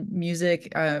interested in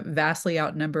music vastly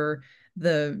outnumber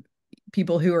the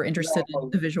people who are interested in Exactly.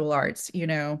 the visual arts, you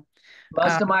know.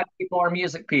 Most of my people are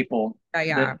music people that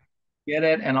Yeah, get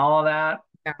it and all of that.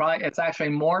 yeah, Probably it's actually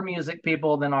more music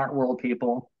people than art world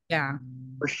people yeah,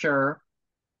 for sure.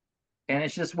 and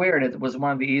it's just weird. It was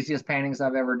one of the easiest paintings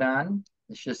I've ever done.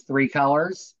 It's just three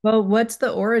colors. Well, what's the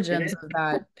It origins is. of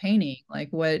that painting? Like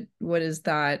what is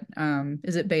that?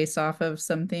 Is it based off of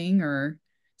something or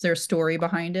is there a story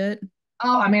behind it?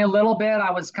 Oh, I mean, a little bit.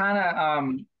 I was kind of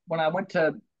when I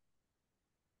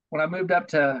moved up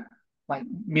to like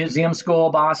museum school,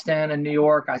 Boston and New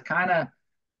York. I kind of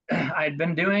I'd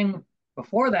been doing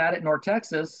before that at North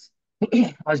Texas.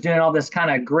 I was doing all this kind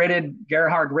of gridded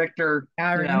Gerhard Richter, Yeah,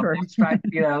 I remember. stripe,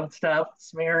 stuff,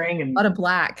 smearing A and lot of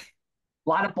black. a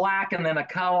lot of black and then a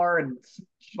color and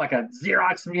like a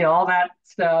Xerox, all that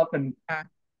stuff. And Yeah.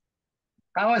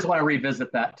 I always want to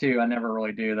revisit that too. I never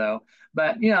really do though.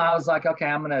 But I was like, okay,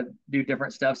 I'm gonna do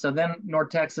different stuff. So then North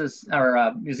Texas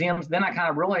or museums. Then I kind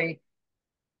of really,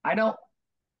 I don't,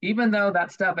 even though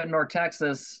that stuff at North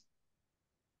Texas,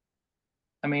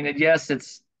 I mean, yes,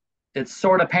 it's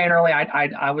sort of painterly.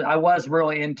 I was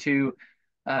really into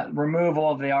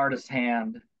removal of the artist's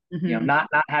hand. Hmm. Not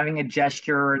having a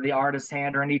gesture, the artist's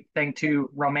hand, or anything too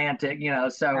romantic.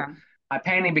 So Yeah. my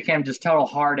painting became just total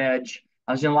hard edge.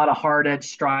 I was doing a lot of hard edge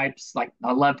stripes. Like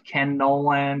I loved Ken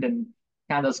Noland and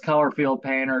kind of those color field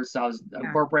painters. So I was Yeah.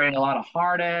 incorporating a lot of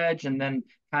hard edge, and then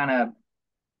kind of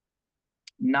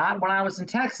not when I was in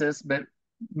Texas, but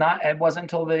not it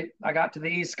wasn't until I got to the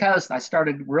East Coast I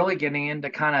started really getting into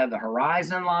kind of the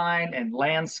horizon line and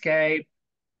landscape,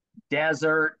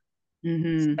 desert,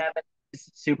 Hmm.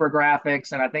 70s, super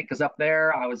graphics. And I think because up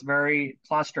there I was very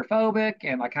claustrophobic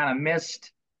and I kind of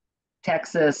missed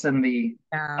Texas and the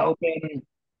Yeah. open,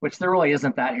 which there really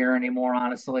isn't that here anymore,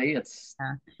 honestly. It's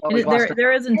Yeah. totally There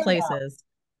claustrophobic. is in places.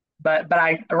 But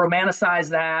I romanticized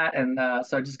that, and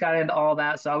so I just got into all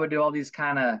that. So I would do all these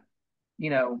kind of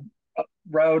you know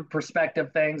road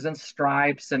perspective things and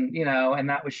stripes, and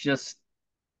that was just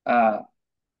uh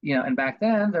and back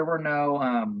then there were no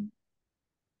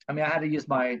I mean I had to use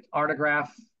my Artograph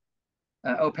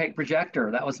opaque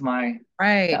projector. That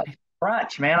Right. was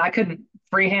crutch, man. I couldn't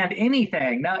freehand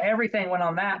anything. Now everything went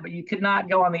on that, but you could not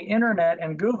go on the internet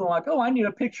and Google like, oh, I need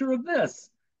a picture of this.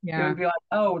 It Yeah. would be like,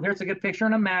 oh, there's a good picture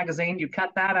in a magazine. You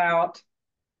cut that out.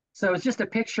 So it's just a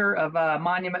picture of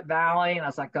Monument Valley, and I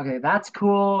was like, okay, that's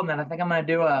cool. And then I think I'm going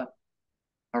to do a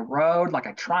road like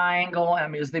a triangle. I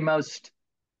mean, it was the most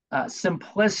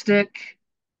simplistic,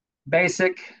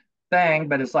 basic thing,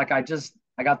 but it's like I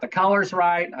got the colors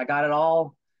right. I got it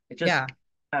all. It just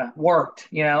Yeah. worked,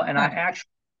 And I Yeah. actually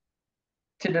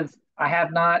I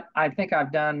have not. I think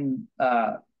I've done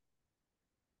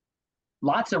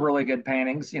lots of really good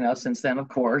paintings, since then, of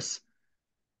course.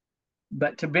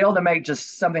 But to be able to make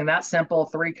just something that simple,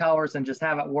 three colors, and just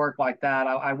have it work like that,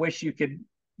 I wish you could.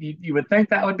 You would think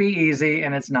that would be easy,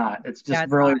 and it's not. It's Yeah, just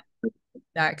it's really. not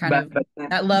that kind But of but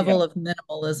that yeah, level of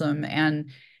minimalism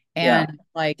yeah. and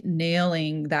like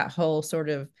nailing that whole sort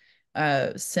of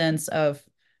sense of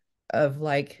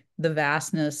like the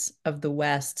vastness of the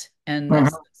West and the Mhm,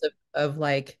 sense of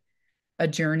like a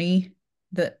journey,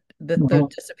 the mhm.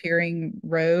 disappearing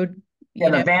road, Yeah,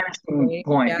 you the know. vanishing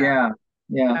point. Yeah. Yeah,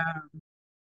 yeah.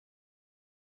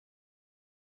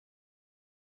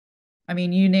 I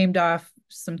mean, you named off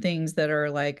some things that are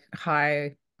like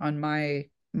high on my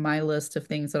list of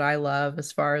things that I love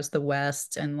as far as the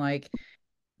West and like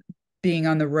being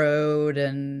on the road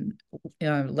and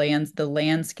the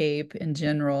landscape in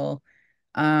general.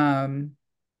 Um,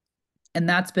 and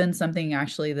that's been something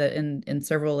actually that in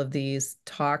several of these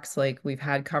talks, like we've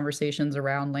had conversations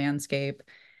around landscape.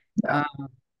 Yeah. Um,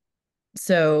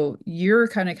 so you're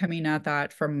kind of coming at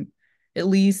that from at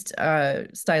least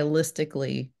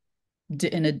stylistically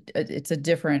in it's a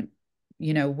different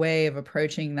way of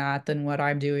approaching that than what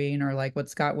I'm doing or like what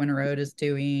Scott Winterode is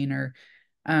doing or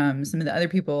some of the other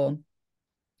people.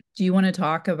 Do you want to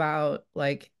talk about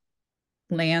like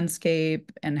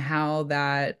landscape and how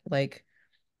that like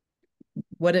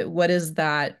what is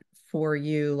that for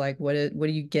you? Like what do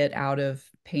you get out of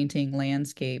painting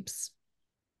landscapes?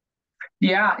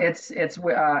 Yeah, it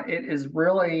is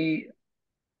really.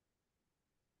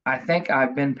 I think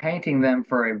I've been painting them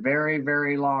for a very,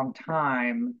 very long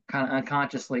time, kind of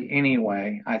unconsciously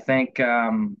anyway. I think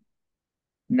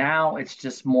now it's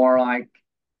just more like,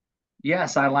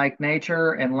 yes, I like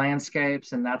nature and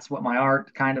landscapes, and that's what my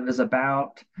art kind of is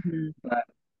about. Mhm. But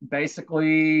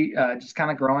basically, just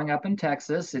kind of growing up in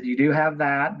Texas, you do have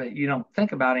that, but you don't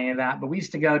think about any of that. But we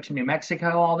used to go to New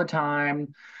Mexico all the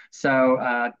time.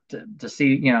 So to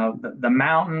see, the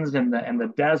mountains and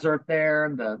the desert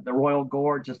there, the Royal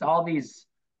Gorge, just all these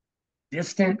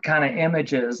distant kind of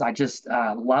images. I just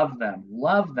love them,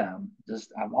 love them.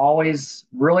 Just I've always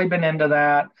really been into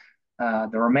that. The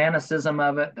romanticism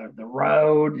of it, the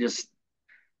road, just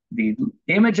the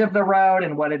image of the road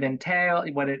and what it entails,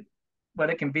 what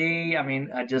it can be. I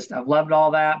mean, I've loved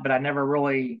all that, but I never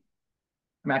really.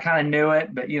 I mean, I kind of knew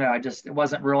it, but it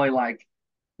wasn't really like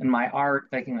in my art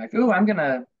thinking like, "Ooh, I'm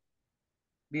gonna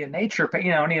be a nature,"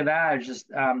 any of that. It's just.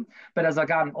 But as I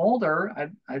gotten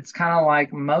older, it's kind of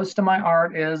like most of my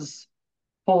art is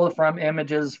pulled from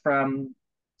images from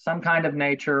some kind of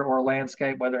nature or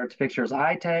landscape, whether it's pictures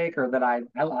I take or that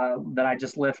I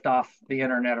just lift off the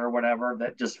internet or whatever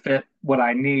that just fit what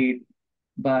I need.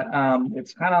 But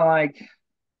it's kind of like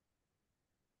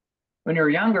when you're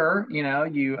younger,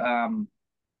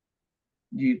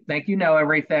 you think you know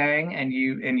everything, and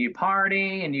you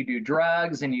party and you do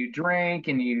drugs and you drink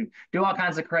and you do all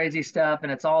kinds of crazy stuff,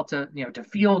 and it's all to to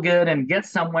feel good and get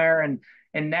somewhere.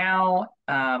 And now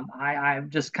I've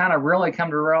just kind of really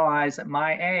come to realize at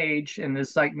my age, and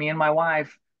it's like me and my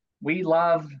wife, we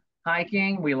love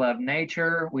hiking, we love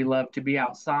nature, we love to be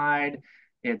outside.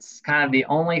 It's kind of the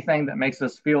only thing that makes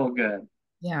us feel good.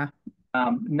 Yeah.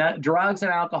 Drugs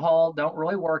and alcohol don't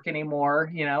really work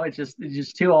anymore. It's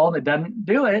just too old. It doesn't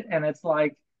do it. And it's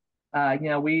like,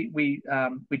 we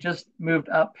just moved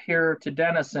up here to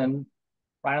Dennison,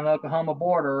 right on the Oklahoma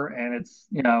border, and it's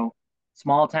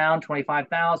small town,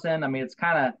 25,000. I mean, it's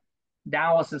kind of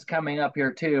Dallas is coming up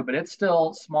here too, but it's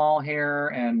still small here,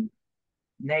 and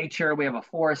nature. We have a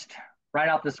forest right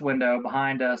out this window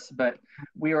behind us, but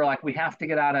we were like, we have to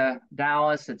get out of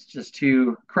Dallas. It's just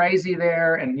too crazy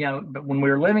there. And but when we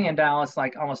were living in Dallas,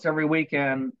 like almost every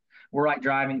weekend, we're like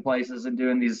driving places and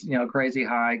doing these crazy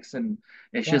hikes, and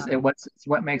Yeah. it's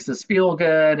what makes us feel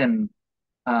good. And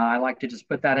I like to just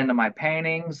put that into my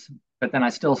paintings, but then I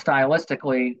still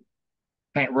stylistically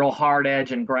paint real hard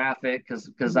edge and graphic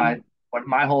because I Mhm. what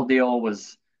my whole deal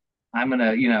was, I'm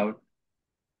gonna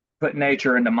put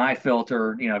nature into my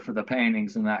filter, for the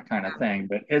paintings and that kind of thing.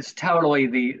 But it's totally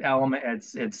the element.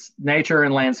 It's nature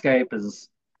and landscape is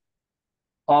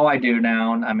all I do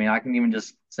now. And I mean, I can even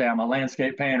just say I'm a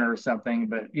landscape painter or something.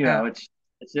 But Yeah. it's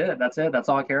it. That's it. That's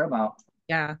all I care about.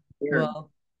 Yeah. Weird.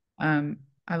 Well, I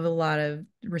have a lot of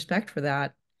respect for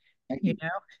that, Thank you you.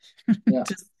 know? Yeah.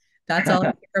 Just that's all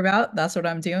I care about. That's what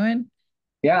I'm doing.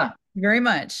 Yeah. Very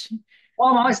much. Well,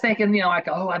 I'm always thinking, like,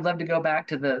 oh, I'd love to go back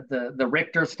to the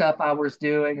Richter stuff I was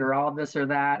doing, or all this or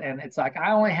that. And it's like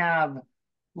I only have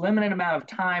limited amount of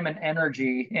time and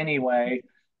energy anyway.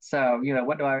 So,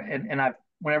 what do I and I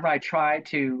whenever I try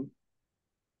to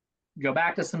go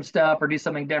back to some stuff or do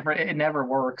something different, it never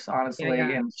works, Yeah, honestly. yeah.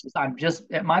 And I'm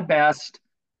just at my best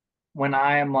when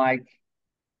I am like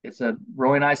it's a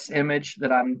really nice image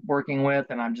that I'm working with,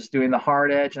 and I'm just doing the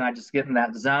hard edge, and I just get in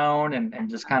that zone and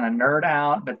just kind of nerd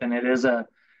out. But then it's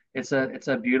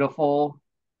a beautiful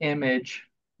image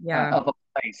Yeah. of a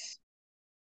place.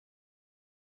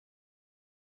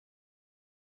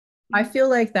 I feel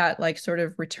like that, like, sort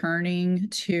of returning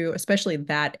to, especially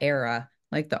that era,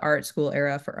 like the art school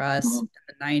era for us Mhm. in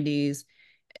the 90s,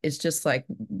 it's just like,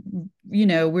 we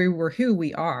were who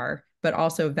we are, but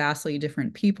also vastly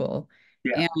different people.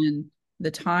 Yeah, And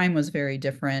the time was very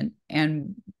different.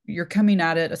 And you're coming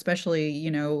at it, especially,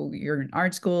 you're in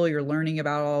art school, you're learning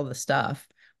about all the stuff,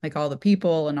 like all the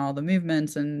people and all the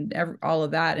movements and all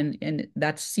of that. And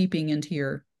that's seeping into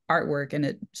your artwork. And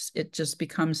it just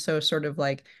becomes so sort of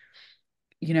like,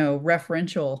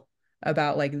 referential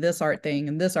about like this art thing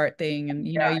and this art thing. And,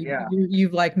 yeah, yeah,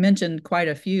 you've like mentioned quite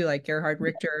a few, like Gerhard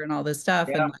Richter and all this stuff.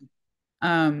 yeah.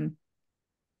 Um,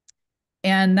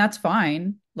 and that's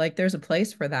fine. Like there's a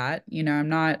place for that. I'm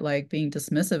not like being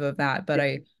dismissive of that, but Yeah.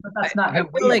 I, But I, that's not I who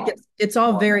feel we like are. it's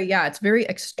all Well, very, yeah, it's very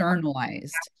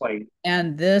externalized. wait.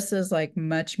 And this is like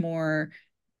much more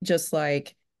just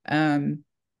um,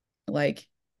 like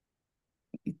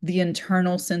the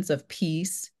internal sense of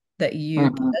peace that you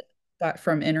Mhm. get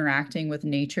from interacting with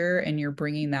nature, and you're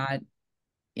bringing that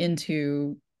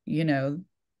into, you know,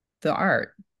 the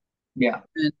art. Yeah.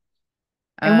 And,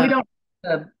 And we uh,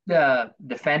 don't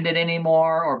defend it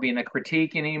anymore or be in a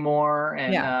critique anymore.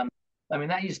 And yeah. I mean,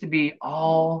 that used to be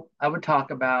all I would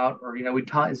talk about, or we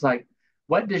talk. It's like,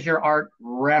 what does your art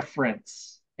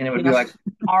reference? And it would be Yeah. like,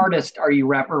 artist are you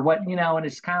rep or what? And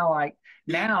it's kind of like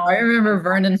I now remember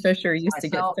Vernon Fisher it's used to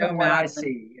get myself so and what mad I when,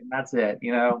 see, and that's it.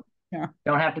 yeah,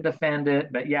 Don't have to defend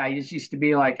it, but yeah, it just used to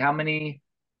be like, how many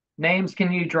names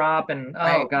can you drop? And oh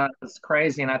right. god, it's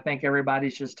crazy. And I think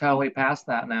everybody's just totally past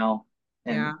that now.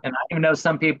 and Yeah. and I even know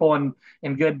some people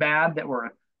in good bad that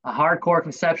were a hardcore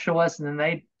conceptualist, and then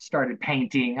they started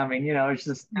painting. I mean, it's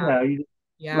just Yeah. you just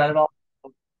let Yeah. it all.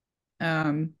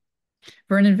 Um,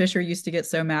 Vernon Fisher used to get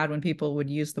so mad when people would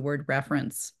use the word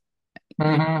reference,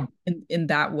 Hmm. in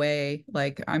that way.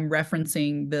 Like I'm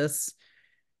referencing this,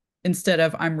 instead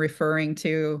of I'm referring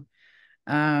to.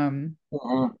 Um,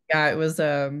 Mhm. yeah, it was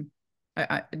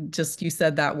I just you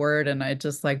said that word and I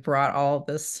just like brought all of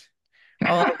these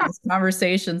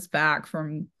conversations back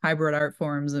from hybrid art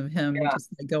forms of him Yeah. just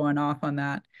like going off on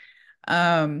that.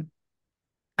 Um,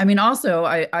 I mean, also,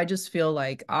 I just feel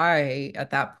like I,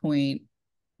 at that point,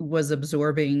 was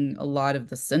absorbing a lot of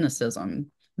the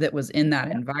cynicism that was in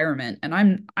that environment.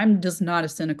 And I'm just not a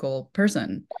cynical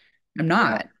person. I'm Yeah.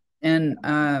 not. And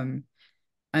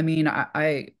I mean,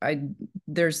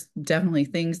 there's definitely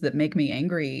things that make me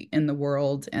angry in the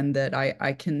world and that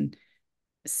I can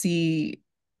see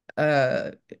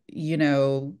uh you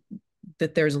know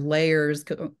that there's layers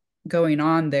going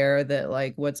on there that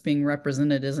like what's being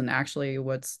represented isn't actually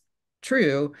what's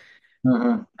true.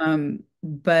 Mhm.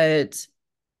 But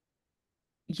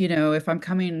if I'm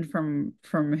coming from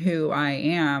who I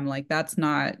am, like that's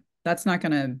not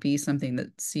going to be something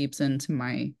that seeps into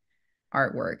my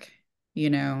artwork, you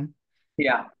know.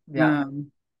 Yeah. Yeah.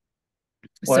 Um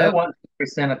Well, so it was very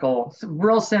cynical,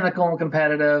 real cynical and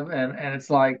competitive, and it's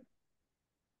like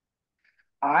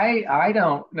I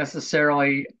don't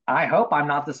necessarily. I hope I'm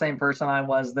not the same person I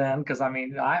was then, because I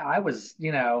mean I was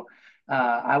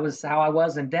I was how I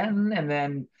was in Denton, and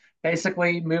then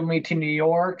basically moved me to New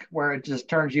York, where it just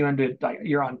turns you into like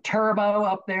you're on turbo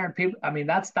up there, and people. I mean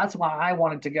that's why I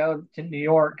wanted to go to New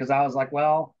York, because I was like,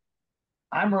 well,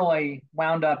 I'm really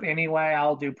wound up anyway.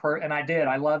 I'll do and I did.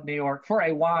 I loved New York for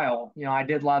a while. I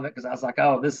did love it because I was like,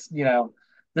 oh, this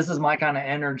is my kind of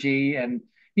energy. And,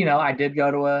 I did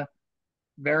go to a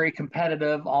very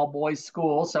competitive all boys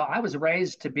school. So I was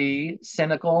raised to be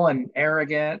cynical and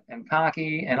arrogant and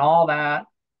cocky and all that.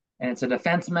 And it's a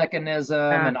defense mechanism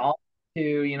yeah. and all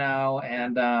too,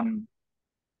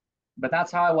 but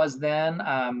that's how I was then.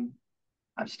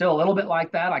 I'm still a little bit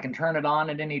like that. I can turn it on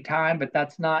at any time, but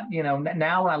that's not,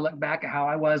 now when I look back at how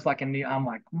I was like I'm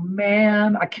like,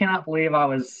 man, I cannot believe I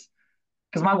was,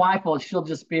 because my wife she'll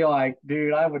just be like,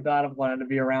 dude, I would not have wanted to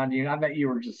be around you. I bet you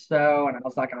were just and I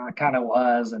was like, oh, I kind of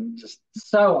was, and just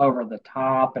so over the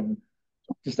top and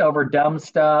just over dumb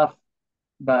stuff.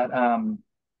 But,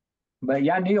 but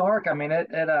yeah, New York, I mean,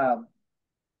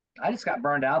 I just got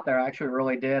burned out there. I actually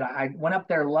really did. I went up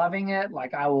there loving it.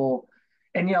 Like I will,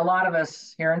 and a lot of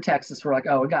us here in Texas were like,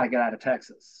 "Oh, we got to get out of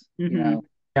Texas." Hmm.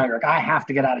 You're like, "I have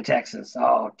to get out of Texas."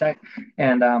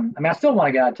 And I mean, I still want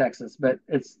to get out of Texas, but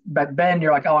then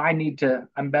you're like, "Oh, I need to.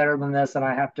 I'm better than this, and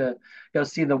I have to go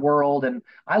see the world." And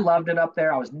I loved it up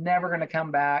there. I was never going to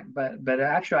come back, but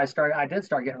actually, I did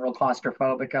start getting real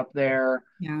claustrophobic up there,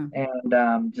 Yeah.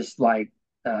 and just like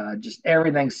just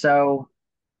everything so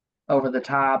over the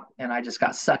top, and I just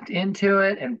got sucked into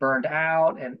it and burned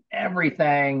out and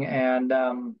everything. And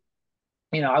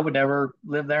I would never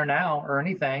live there now or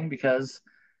anything, because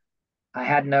I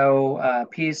had no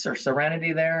peace or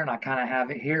serenity there, and I kind of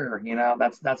have it here.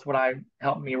 That's what I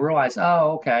helped me realize.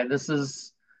 Oh, okay, this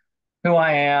is who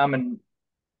I am, and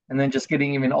then just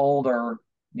getting even older.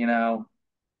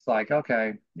 It's like,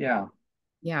 okay, yeah,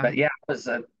 Yeah. but yeah,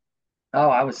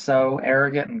 I was so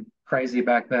arrogant and crazy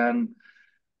back then.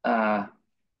 Uh,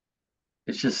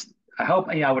 It's just I hope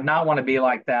I would not want to be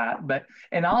like that. But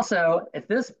and also at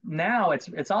this now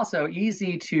it's also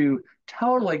easy to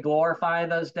totally glorify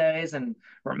those days and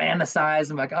romanticize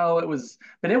them like, oh, it was,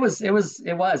 but it was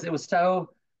so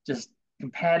just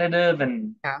competitive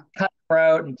and Yeah.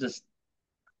 cutthroat and just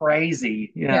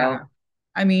crazy. Yeah.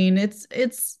 I mean, it's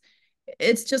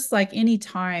just like any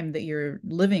time that you're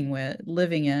living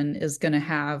in is going to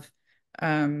have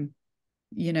um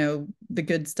the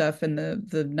good stuff and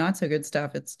the not so good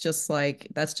stuff. It's just like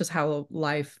that's just how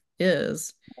life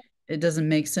is. It doesn't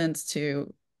make sense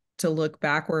to look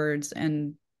backwards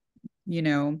and you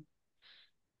know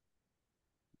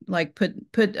like put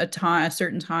a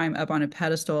certain time up on a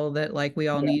pedestal that like we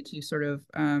all Yeah, need to sort of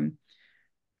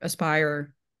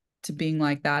aspire to being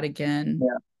like that again.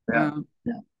 yeah, yeah, um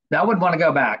yeah. I would want to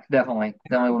go back, definitely.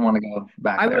 Definitely would want to go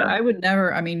back there. I would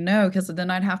never, I mean, no, because then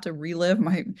I'd have to relive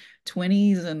my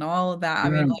 20s and all of that. I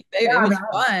mean, Mm. like Yeah, it I mean,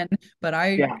 was fun, but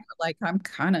yeah, I'm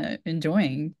kind of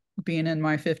enjoying being in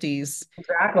my 50s.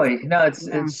 exactly. No, it's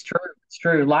Yeah. it's true. It's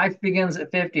true. Life begins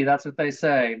at 50. That's what they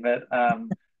say. But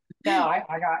no,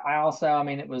 I also, I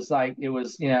mean, it was,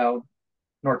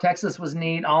 North Texas was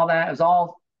neat, all that. It was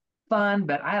all fun,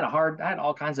 but I had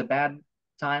all kinds of bad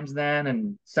times then,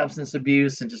 and substance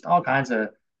abuse and just all kinds of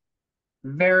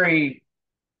very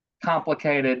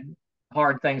complicated,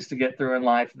 hard things to get through in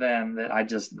life then, that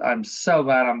I'm so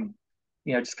glad I'm,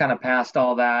 just kind of past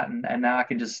all that. And now I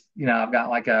can just, I've got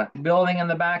like a building in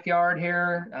the backyard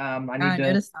here. I need I to,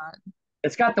 noticed that.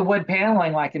 it's got the wood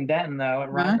paneling like in Denton though. It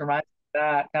Huh? reminds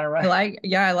that kind of right.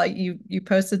 I like you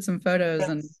posted some photos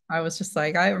and Yes. I was just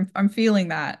like, I'm feeling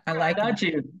that. I like it. Don't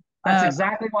you? That's Um,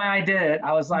 exactly why I did it.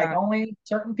 I was like, yeah. only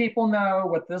certain people know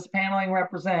what this paneling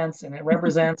represents, and it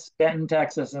represents Denton,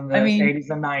 Texas in I the mean,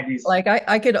 80s and 90s. like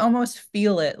I could almost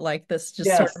feel it, like this just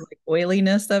sort of Yes. like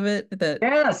oiliness of it that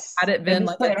had Yes. it And been this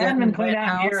like a place it hadn't been Denton cleaned wet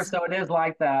out in years, house. so it is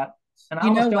like that. And I You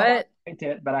know almost don't want what? to paint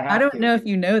it, but I I have don't to. know if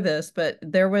you know this, but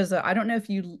there was a, I don't know if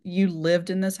you lived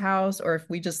in this house or if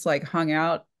we just like hung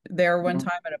out there one Mhm.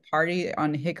 time at a party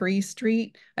on Hickory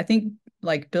Street. I think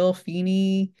like Bill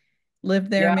Feeney lived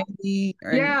there Yeah. maybe,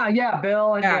 and Yeah. Yeah.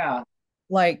 Bill. And yeah, yeah.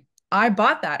 like I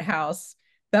bought that house.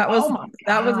 Oh my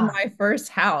That was God. my first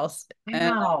house,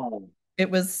 and Wow. it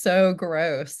was so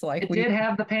gross. Like It did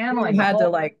have the paneling, we the had to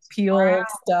whole like brown. peel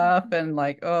stuff and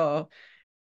like, oh,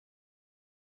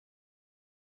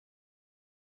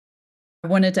 I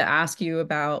wanted to ask you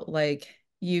about like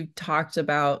you talked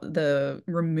about the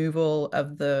removal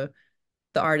of the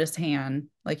artist's hand.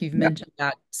 Like you've Yeah. mentioned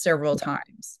that several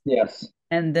times. Yes.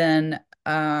 And then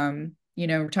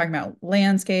we're talking about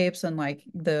landscapes and like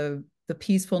the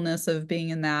peacefulness of being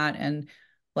in that. And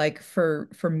like for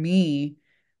me,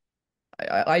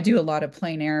 I do a lot of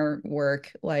plein air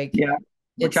work. Like Yeah.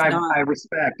 Which it's not, I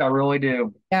respect. I really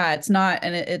do. yeah, it's not,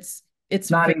 and it's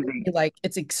Not very easy. like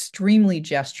it's extremely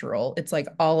gestural. It's like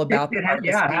all about the artist's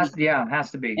Yeah, it has hand. to, yeah, it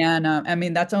has to be. And I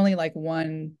mean, that's only like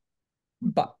one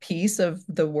piece of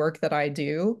the work that I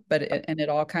do, but it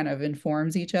all kind of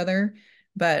informs each other.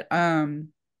 But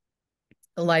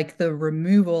like the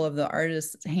removal of the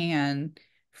artist's hand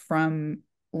from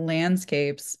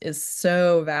landscapes is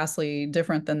so vastly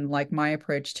different than like my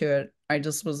approach to it. I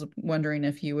just was wondering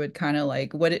if you would kind of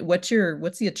like what's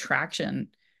the attraction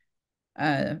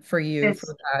for you It's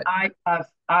for that?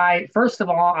 I first of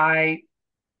all,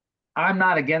 I'm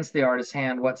not against the artist's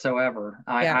hand whatsoever.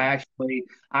 Yeah. I actually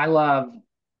I love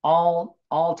all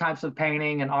types of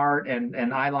painting and art,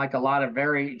 and I like a lot of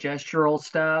very gestural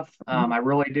stuff. Mhm. I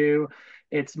really do.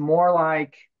 It's more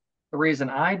like the reason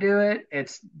I do it.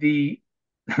 It's the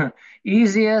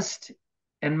easiest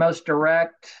and most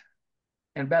direct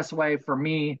and best way for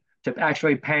me to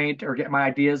actually paint or get my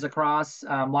ideas across.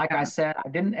 Like I Yeah. said, I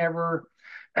didn't ever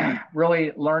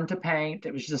really learn to paint.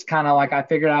 It was just kind of like I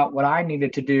figured out what I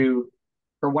needed to do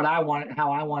for what I wanted,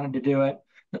 how I wanted to do it.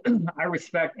 I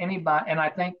respect anybody, and I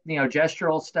think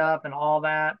gestural stuff and all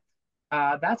that.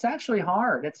 That's actually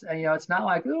hard. It's it's not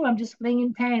like, oh, I'm just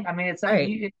flinging paint. I mean, it's that Right.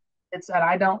 you. It's that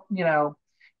I don't.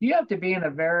 You have to be in a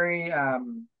very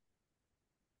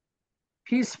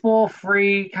peaceful,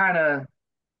 free kind of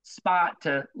spot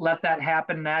to let that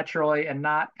happen naturally and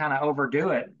not kind of overdo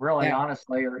it, really, Yeah.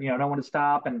 honestly, or don't want to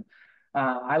stop. And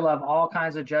I love all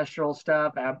kinds of gestural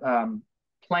stuff,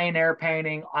 plein air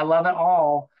painting. I love it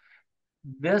all.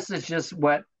 This is just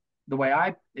what the way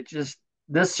I. It just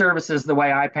this service is the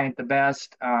way I paint the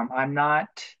best. I'm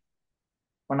not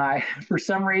when I for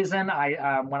some reason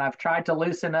I when I've tried to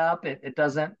loosen up, it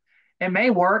doesn't. It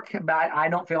may work, but I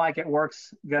don't feel like it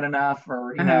works good enough,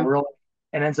 or Uh-huh. really,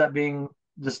 it ends up being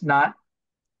just not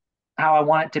how I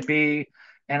want it to be.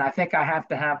 And I think I have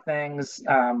to have things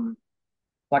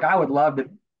like I would love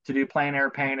to do plein air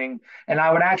painting, and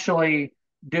I would actually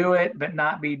do it, but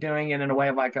not be doing it in a way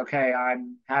of like, okay,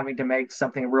 I'm having to make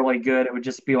something really good. It would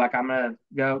just be like I'm gonna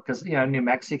go because New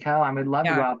Mexico. I would love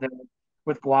to go Yeah. out there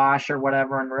with gouache or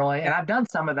whatever, and really, and Yeah. I've done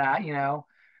some of that.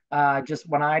 Just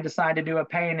when I decide to do a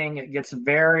painting, it gets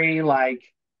very like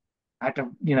I have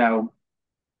to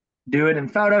do it in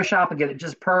Photoshop and get it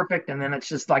just perfect. And then it's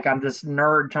just like I'm this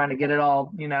nerd trying to get it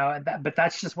all, but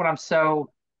that's just what I'm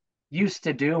so used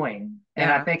to doing.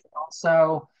 And I Yeah. think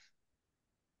also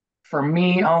for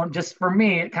me, just for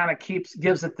me, it kind of keeps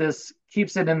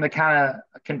it in the kind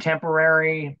of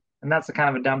contemporary. And that's a kind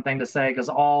of a dumb thing to say because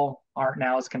all art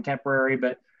now is contemporary,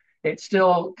 but it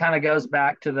still kind of goes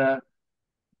back to the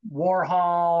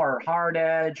Warhol or Hard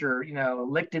Edge or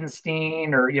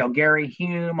Lichtenstein or Gary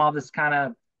Hume, all this kind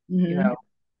of you Hmm. know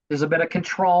there's a bit of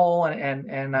control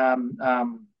and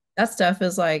That stuff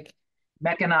is like,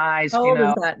 mechanized, how old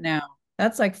is that now?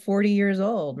 That's like 40 years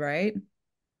old, right?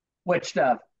 which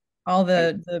stuff. All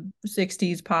Like, the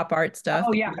 60s pop art stuff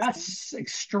oh that yeah, you see. that's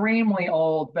extremely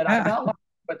old. But I Yeah. felt like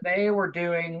what they were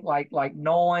doing, like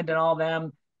Noland and all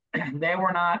them, they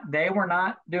were not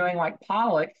doing like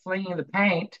Pollock flinging the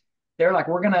paint. They're like,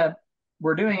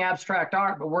 we're doing abstract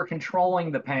art, but we're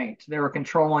controlling the paint. They were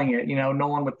controlling it.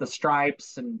 Nolan with the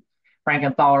stripes and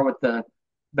Frankenthaler with the.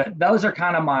 But those are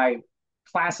kind of my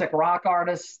classic rock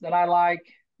artists that I like.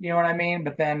 You know what I mean?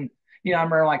 But then I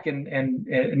remember like in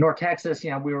North Texas,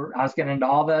 I was getting into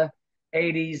all the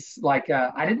 '80s. Like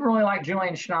I didn't really like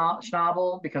Julian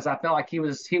Schnabel because I felt like he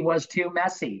was too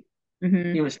messy. He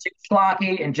Hmm. was too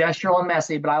schlocky and gestural and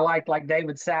messy. But I liked like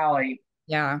David Sally,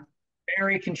 Yeah.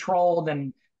 very controlled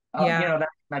and Yeah. that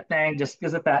kind of thing. Just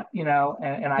because of that, and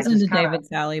I I was just into kind of David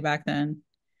Sally back then.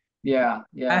 yeah, I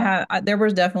yeah. had there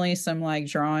was definitely some like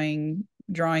drawing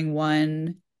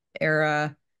one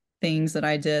era things that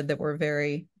I did that were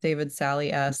very David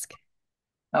Sally-esque.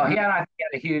 Oh, Um, I think he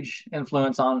had a huge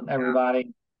influence on yeah.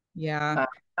 everybody. Yeah.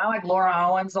 I like Laura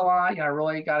Owens a lot. I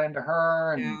really got into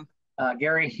her and Yeah.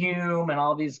 Gary Hume and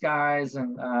all these guys.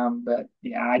 And but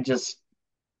yeah,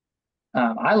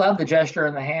 I love the gesture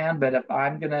in the hand. But if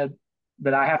I'm gonna,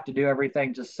 but I have to do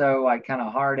everything just so like kind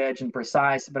of hard edge and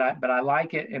precise. But I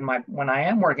like it in my when I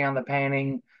am working on the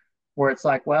painting where it's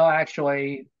like, well,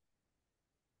 actually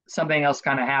something else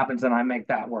kind of happens and I make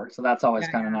that work. So that's always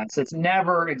Yeah. kind of nice. It's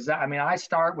never exact. I mean, I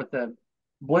start with the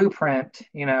blueprint,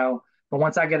 but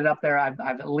once I get it up there, I've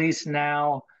at least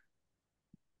now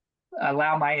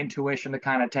allow my intuition to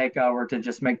kind of take over to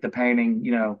just make the painting,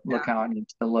 look Yeah. how it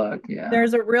needs to look. Yeah.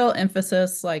 There's a real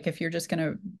emphasis, like if you're just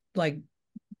gonna like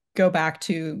go back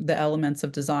to the elements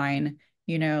of design,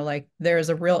 like there's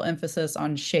a real emphasis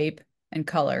on shape and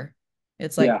color.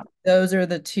 It's like Yeah. those are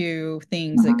the two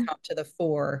things that Mm-hmm. come to the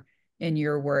fore in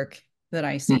your work that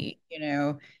I see,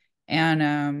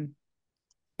 and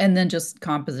and then just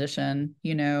composition,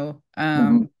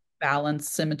 Mm-hmm. balance,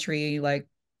 symmetry, like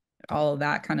all of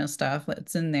that kind of stuff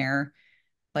that's in there.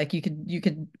 Like you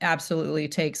could absolutely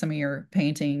take some of your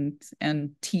paintings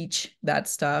and teach that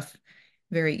stuff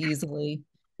very easily.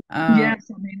 Um, Yes,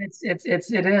 I mean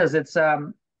it is.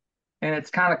 And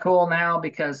it's kind of cool now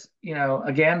because,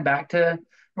 again, back to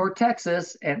North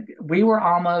Texas, and we were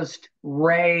almost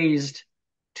raised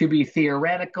to be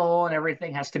theoretical and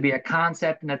everything has to be a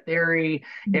concept and a theory.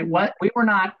 mhm. We were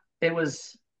not, it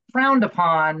was frowned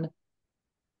upon.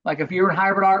 Like if you were in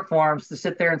hybrid art forms to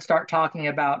sit there and start talking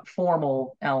about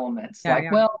formal elements, Yeah, like,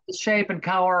 yeah, well, the shape and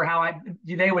color,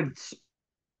 they would,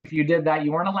 if you did that,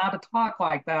 you weren't allowed to talk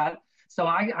like that. So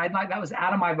I like that was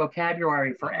out of my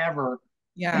vocabulary forever.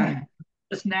 yeah,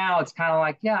 Just now it's kind of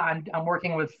like, yeah, I'm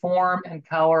working with form and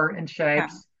color and yeah.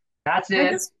 shapes. That's I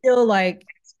it. just feel like,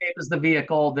 Escape is the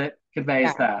vehicle that yeah,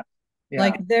 conveys that. Yeah.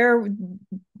 like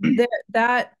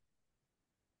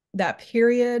that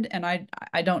period, and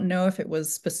I don't know if it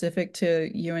was specific to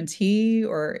UNT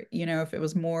or if it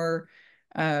was more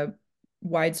uh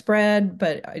widespread,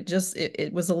 but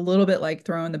it was a little bit like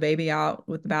throwing the baby out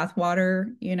with the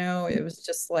bathwater. It was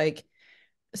just like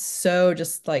so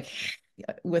just like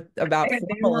with about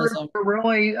formalism.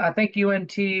 I think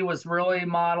UNT was really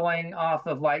modeling off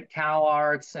of like Cal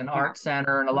Arts and Yeah, Art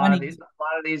Center, and wanting a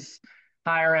lot of these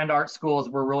higher end art schools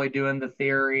were really doing the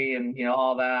theory and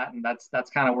all that, and that's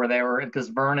kind of where they were because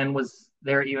Vernon was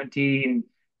there at UNT and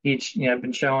he's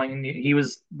been showing he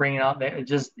was bringing out that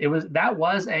that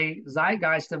was a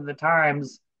zeitgeist of the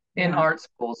times in yeah, art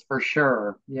schools for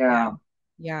sure. yeah,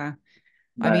 Yeah,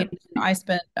 yeah. I mean, but I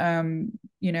spent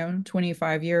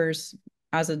 25 years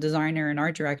as a designer and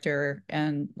art director,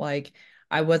 and like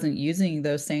I wasn't using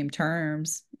those same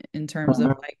terms in terms of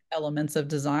Mhm. like elements of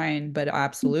design, but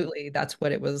absolutely that's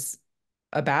what it was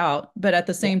about. But at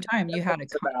the Yeah, same time, you that's what had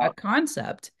it's a about.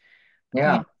 concept.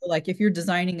 Yeah. Like if you're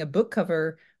designing a book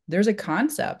cover, there's a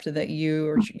concept that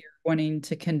you're wanting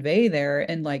to convey there,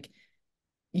 and like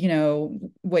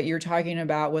what you're talking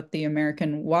about with the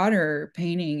American water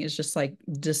painting is just like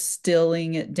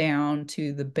distilling it down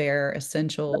to the bare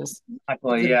essentials. It's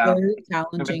Exactly. a Yeah. very Moving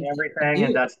challenging thing to everything, and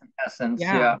do. that's the essence.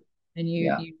 Yeah. Yeah. And you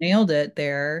Yeah. you nailed it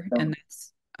there. So, And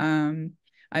that's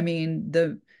I mean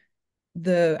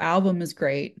the album is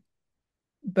great,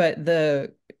 but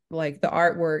the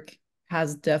artwork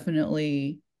has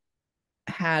definitely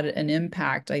had an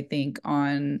impact, I think,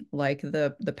 on like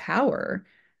the power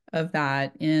of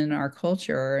that in our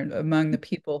culture and among the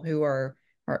people who are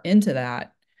into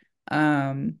that.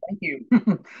 thank you.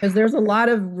 Because there's a lot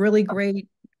of really great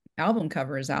album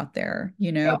covers out there,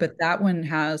 Yeah. but that one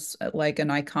has like an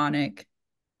iconic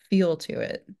feel to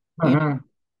it. Hmm.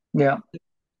 Yeah.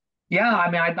 Yeah.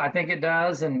 I mean, I think it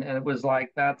does. And it was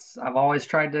like, I've always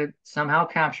tried to somehow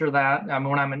capture that. I mean,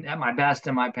 when at my best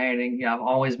in my painting, yeah, I've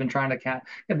always been trying to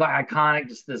by iconic,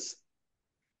 just this,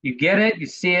 you get it, you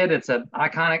see it, it's an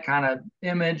iconic kind of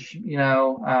image,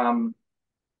 and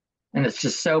it's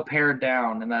just so pared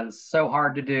down and that is so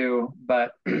hard to do.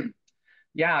 But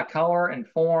yeah, color and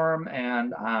form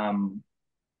and,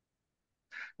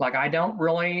 like I don't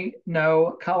really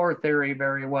know color theory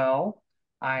very well.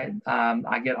 I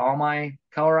get all my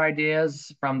color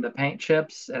ideas from the paint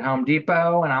chips at Home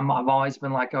Depot, and I've always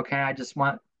been like, okay, I just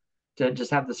want to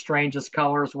just have the strangest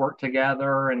colors work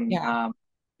together. And Yeah.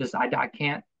 just I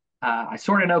can't. I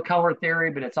sort of know color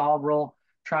theory, but it's all real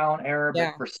trial and error. But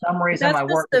Yeah. for some But reason, that's my just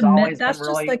work has always been that's just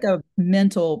really, like a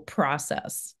mental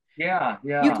process. yeah,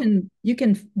 yeah, You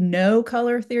can know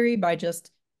color theory by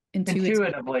just intuitive,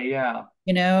 intuitively, yeah,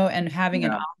 and having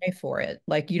an yeah, eye for it.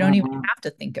 Like you don't even hmm, have to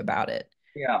think about it.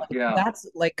 yeah, Like yeah, that's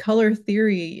like color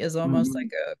theory is almost hmm,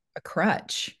 like a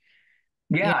crutch.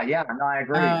 You yeah, yeah. No, I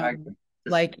agree. I agree.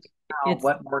 Just like how it's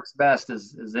what works best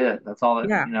is it. That's all that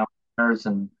yeah, matters.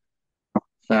 And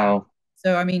yeah. so,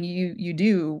 So I mean you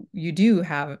do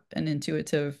have an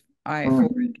intuitive eye for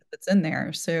mhm. it that's in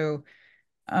there. So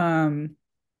um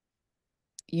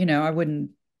I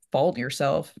wouldn't fault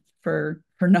yourself for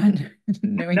not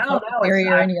knowing No, color no, it's theory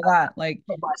or any of that. Like,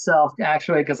 myself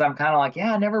actually because I'm kind of like,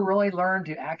 yeah, I never really learned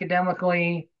to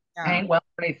academically yeah, paint well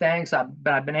or anything. So,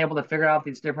 but I've been able to figure out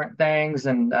these different things,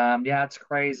 and yeah, it's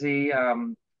crazy.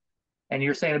 And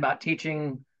you're saying about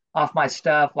teaching off my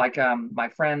stuff, like my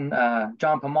friend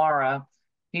John Pomara,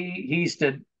 he used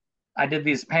to. I did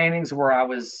these paintings where I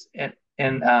was in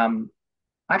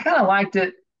I kind of liked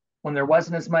it when there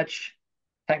wasn't as much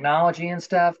technology and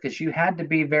stuff because you had to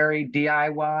be very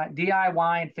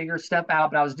DIY and figure stuff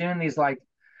out. But I was doing these like,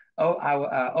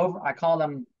 I call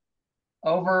them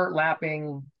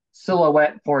overlapping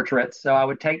silhouette portraits. So I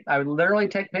would literally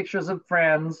take pictures of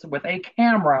friends with a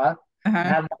camera and uh-huh,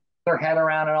 have their head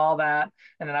around and all that,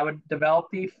 and then I would develop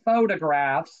the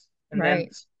photographs and then right.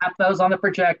 slap those on the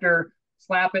projector,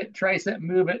 slap it, trace it,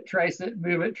 move it, trace it,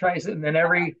 move it, trace it, and then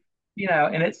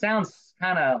and it sounds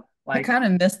kind of I like kind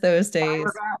of miss those days.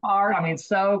 photograph art. I mean,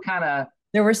 so kind of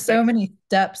There were so basic. many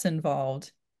steps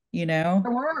involved, you know?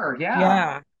 There were, yeah.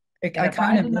 Yeah. And I if I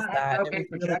kind of did miss not have an that. It okay was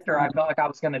really projector, I fun. felt like I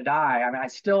was going to die. I mean, I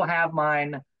still have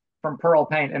mine from Pearl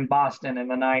Paint in Boston in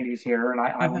the 90s here, and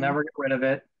I will Uh-huh. never get rid of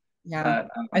it. Yeah. But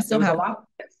I it still was a have, lot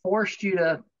that forced you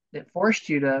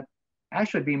to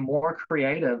actually be more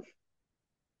creative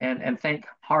and think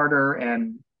harder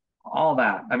and all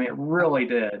that. I mean, it really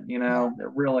did, yeah. it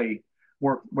really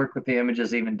work with the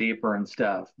images even deeper and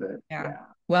stuff. But Yeah. yeah.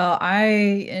 Well, I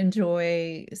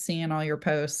enjoy seeing all your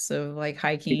posts of like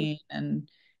hiking and,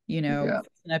 Yeah.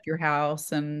 fixing up your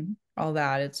house and all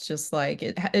that. It's just like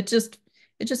it just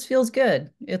feels good.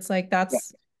 It's like Yeah.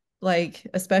 that's like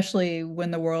especially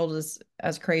when the world is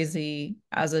as crazy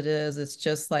as it is, it's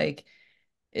just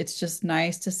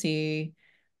nice to see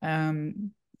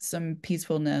some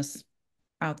peacefulness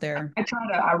out there. I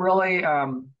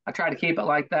try to keep it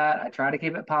like that. I try to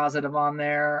keep it positive on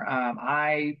there.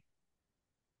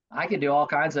 I could do all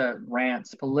kinds of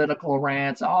rants, political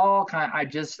rants, all kind. I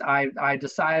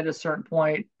decided at a certain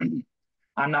point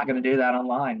I'm not going to do that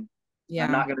online. I'm Yeah.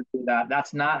 not going to do that.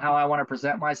 That's not how I want to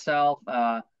present myself.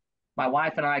 My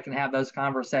wife and I can have those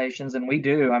conversations, and we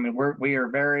do. I mean, we are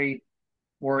very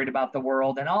worried about the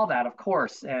world and all that, of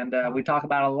course, and we talk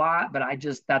about it a lot. But I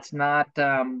just that's not.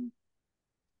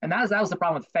 And that was the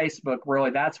problem with Facebook.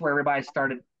 Really, that's where everybody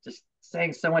started just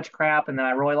saying so much crap. And then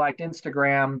I really liked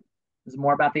Instagram. It's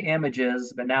more about the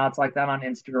images, but now it's like that on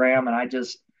Instagram. And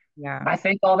Yeah. I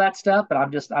think all that stuff, but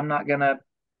I'm not gonna. If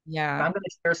Yeah. I'm gonna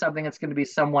share something, it's gonna be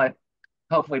somewhat,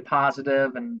 hopefully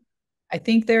positive. And I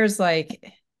think there's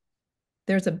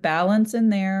a balance in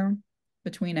there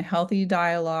between a healthy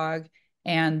dialogue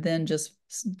and then just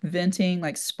venting,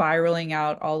 like spiraling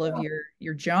out all of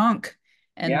your junk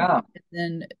and yeah,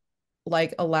 then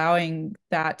like allowing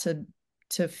that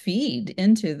to feed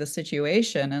into the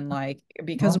situation and like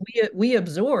because mhm, we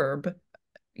absorb,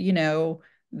 you know,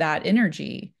 that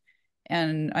energy.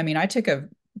 And I mean, I took a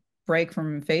break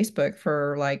from Facebook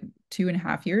for like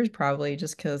 2.5 years probably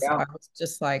just because yeah, I was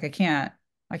just like, I can't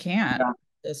yeah,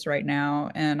 this right now.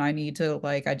 And I need to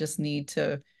like, I just need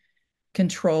to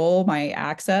control my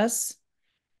access.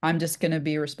 I'm just going to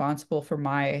be responsible for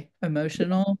my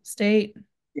emotional state.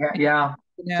 yeah, And, yeah.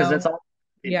 you Because it's know, all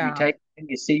you yeah, take and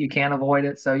you see you can't avoid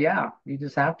it. So yeah, you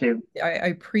just have to. I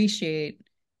appreciate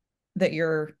that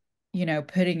you're,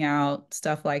 putting out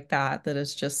stuff like that, that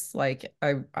is just like,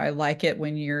 I like it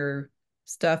when your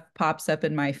stuff pops up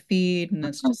in my feed and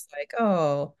it's just like,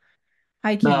 oh,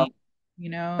 No, hiking,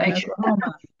 in thank you.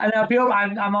 Oklahoma. I know people.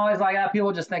 I'm always like,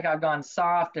 people just think I've gone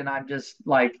soft, and I'm just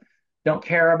like, don't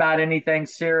care about anything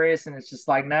serious. And it's just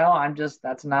like, no,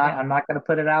 that's not. Yeah. I'm not going to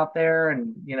put it out there,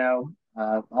 and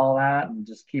all that, and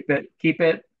just keep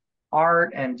it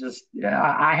art, and just yeah.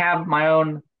 I have my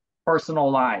own personal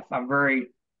life. I'm very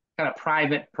kind of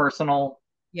private, personal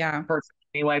Yeah. person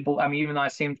anyway. But I mean, even though I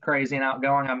seem crazy and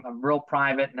outgoing, I'm real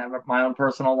private and have my own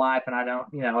personal life, and I don't.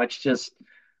 It's just.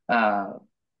 Uh,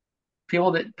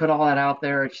 people that put all that out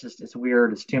there, it's just it's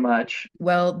weird. It's too much.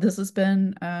 Well, this has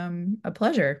been a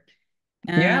pleasure.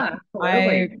 And Yeah, I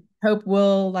absolutely. hope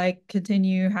we'll like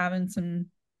continue having some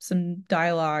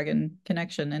dialogue and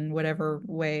connection in whatever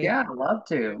way. Yeah, I'd love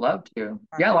to, love to.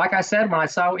 Yeah, like I said, when I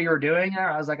saw what you were doing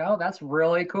there, I was like, oh, that's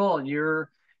really cool.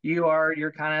 You're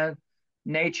kind of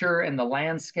nature and the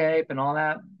landscape and all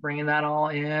that, bringing that all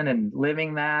in and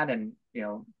living that, and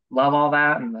love all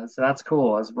that, and so that's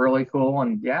cool. It's really cool,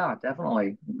 and yeah,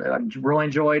 definitely, I really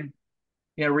enjoyed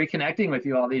reconnecting with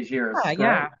you all these years. Yeah, It's great.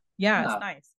 yeah. Yeah, it's Yeah.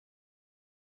 nice.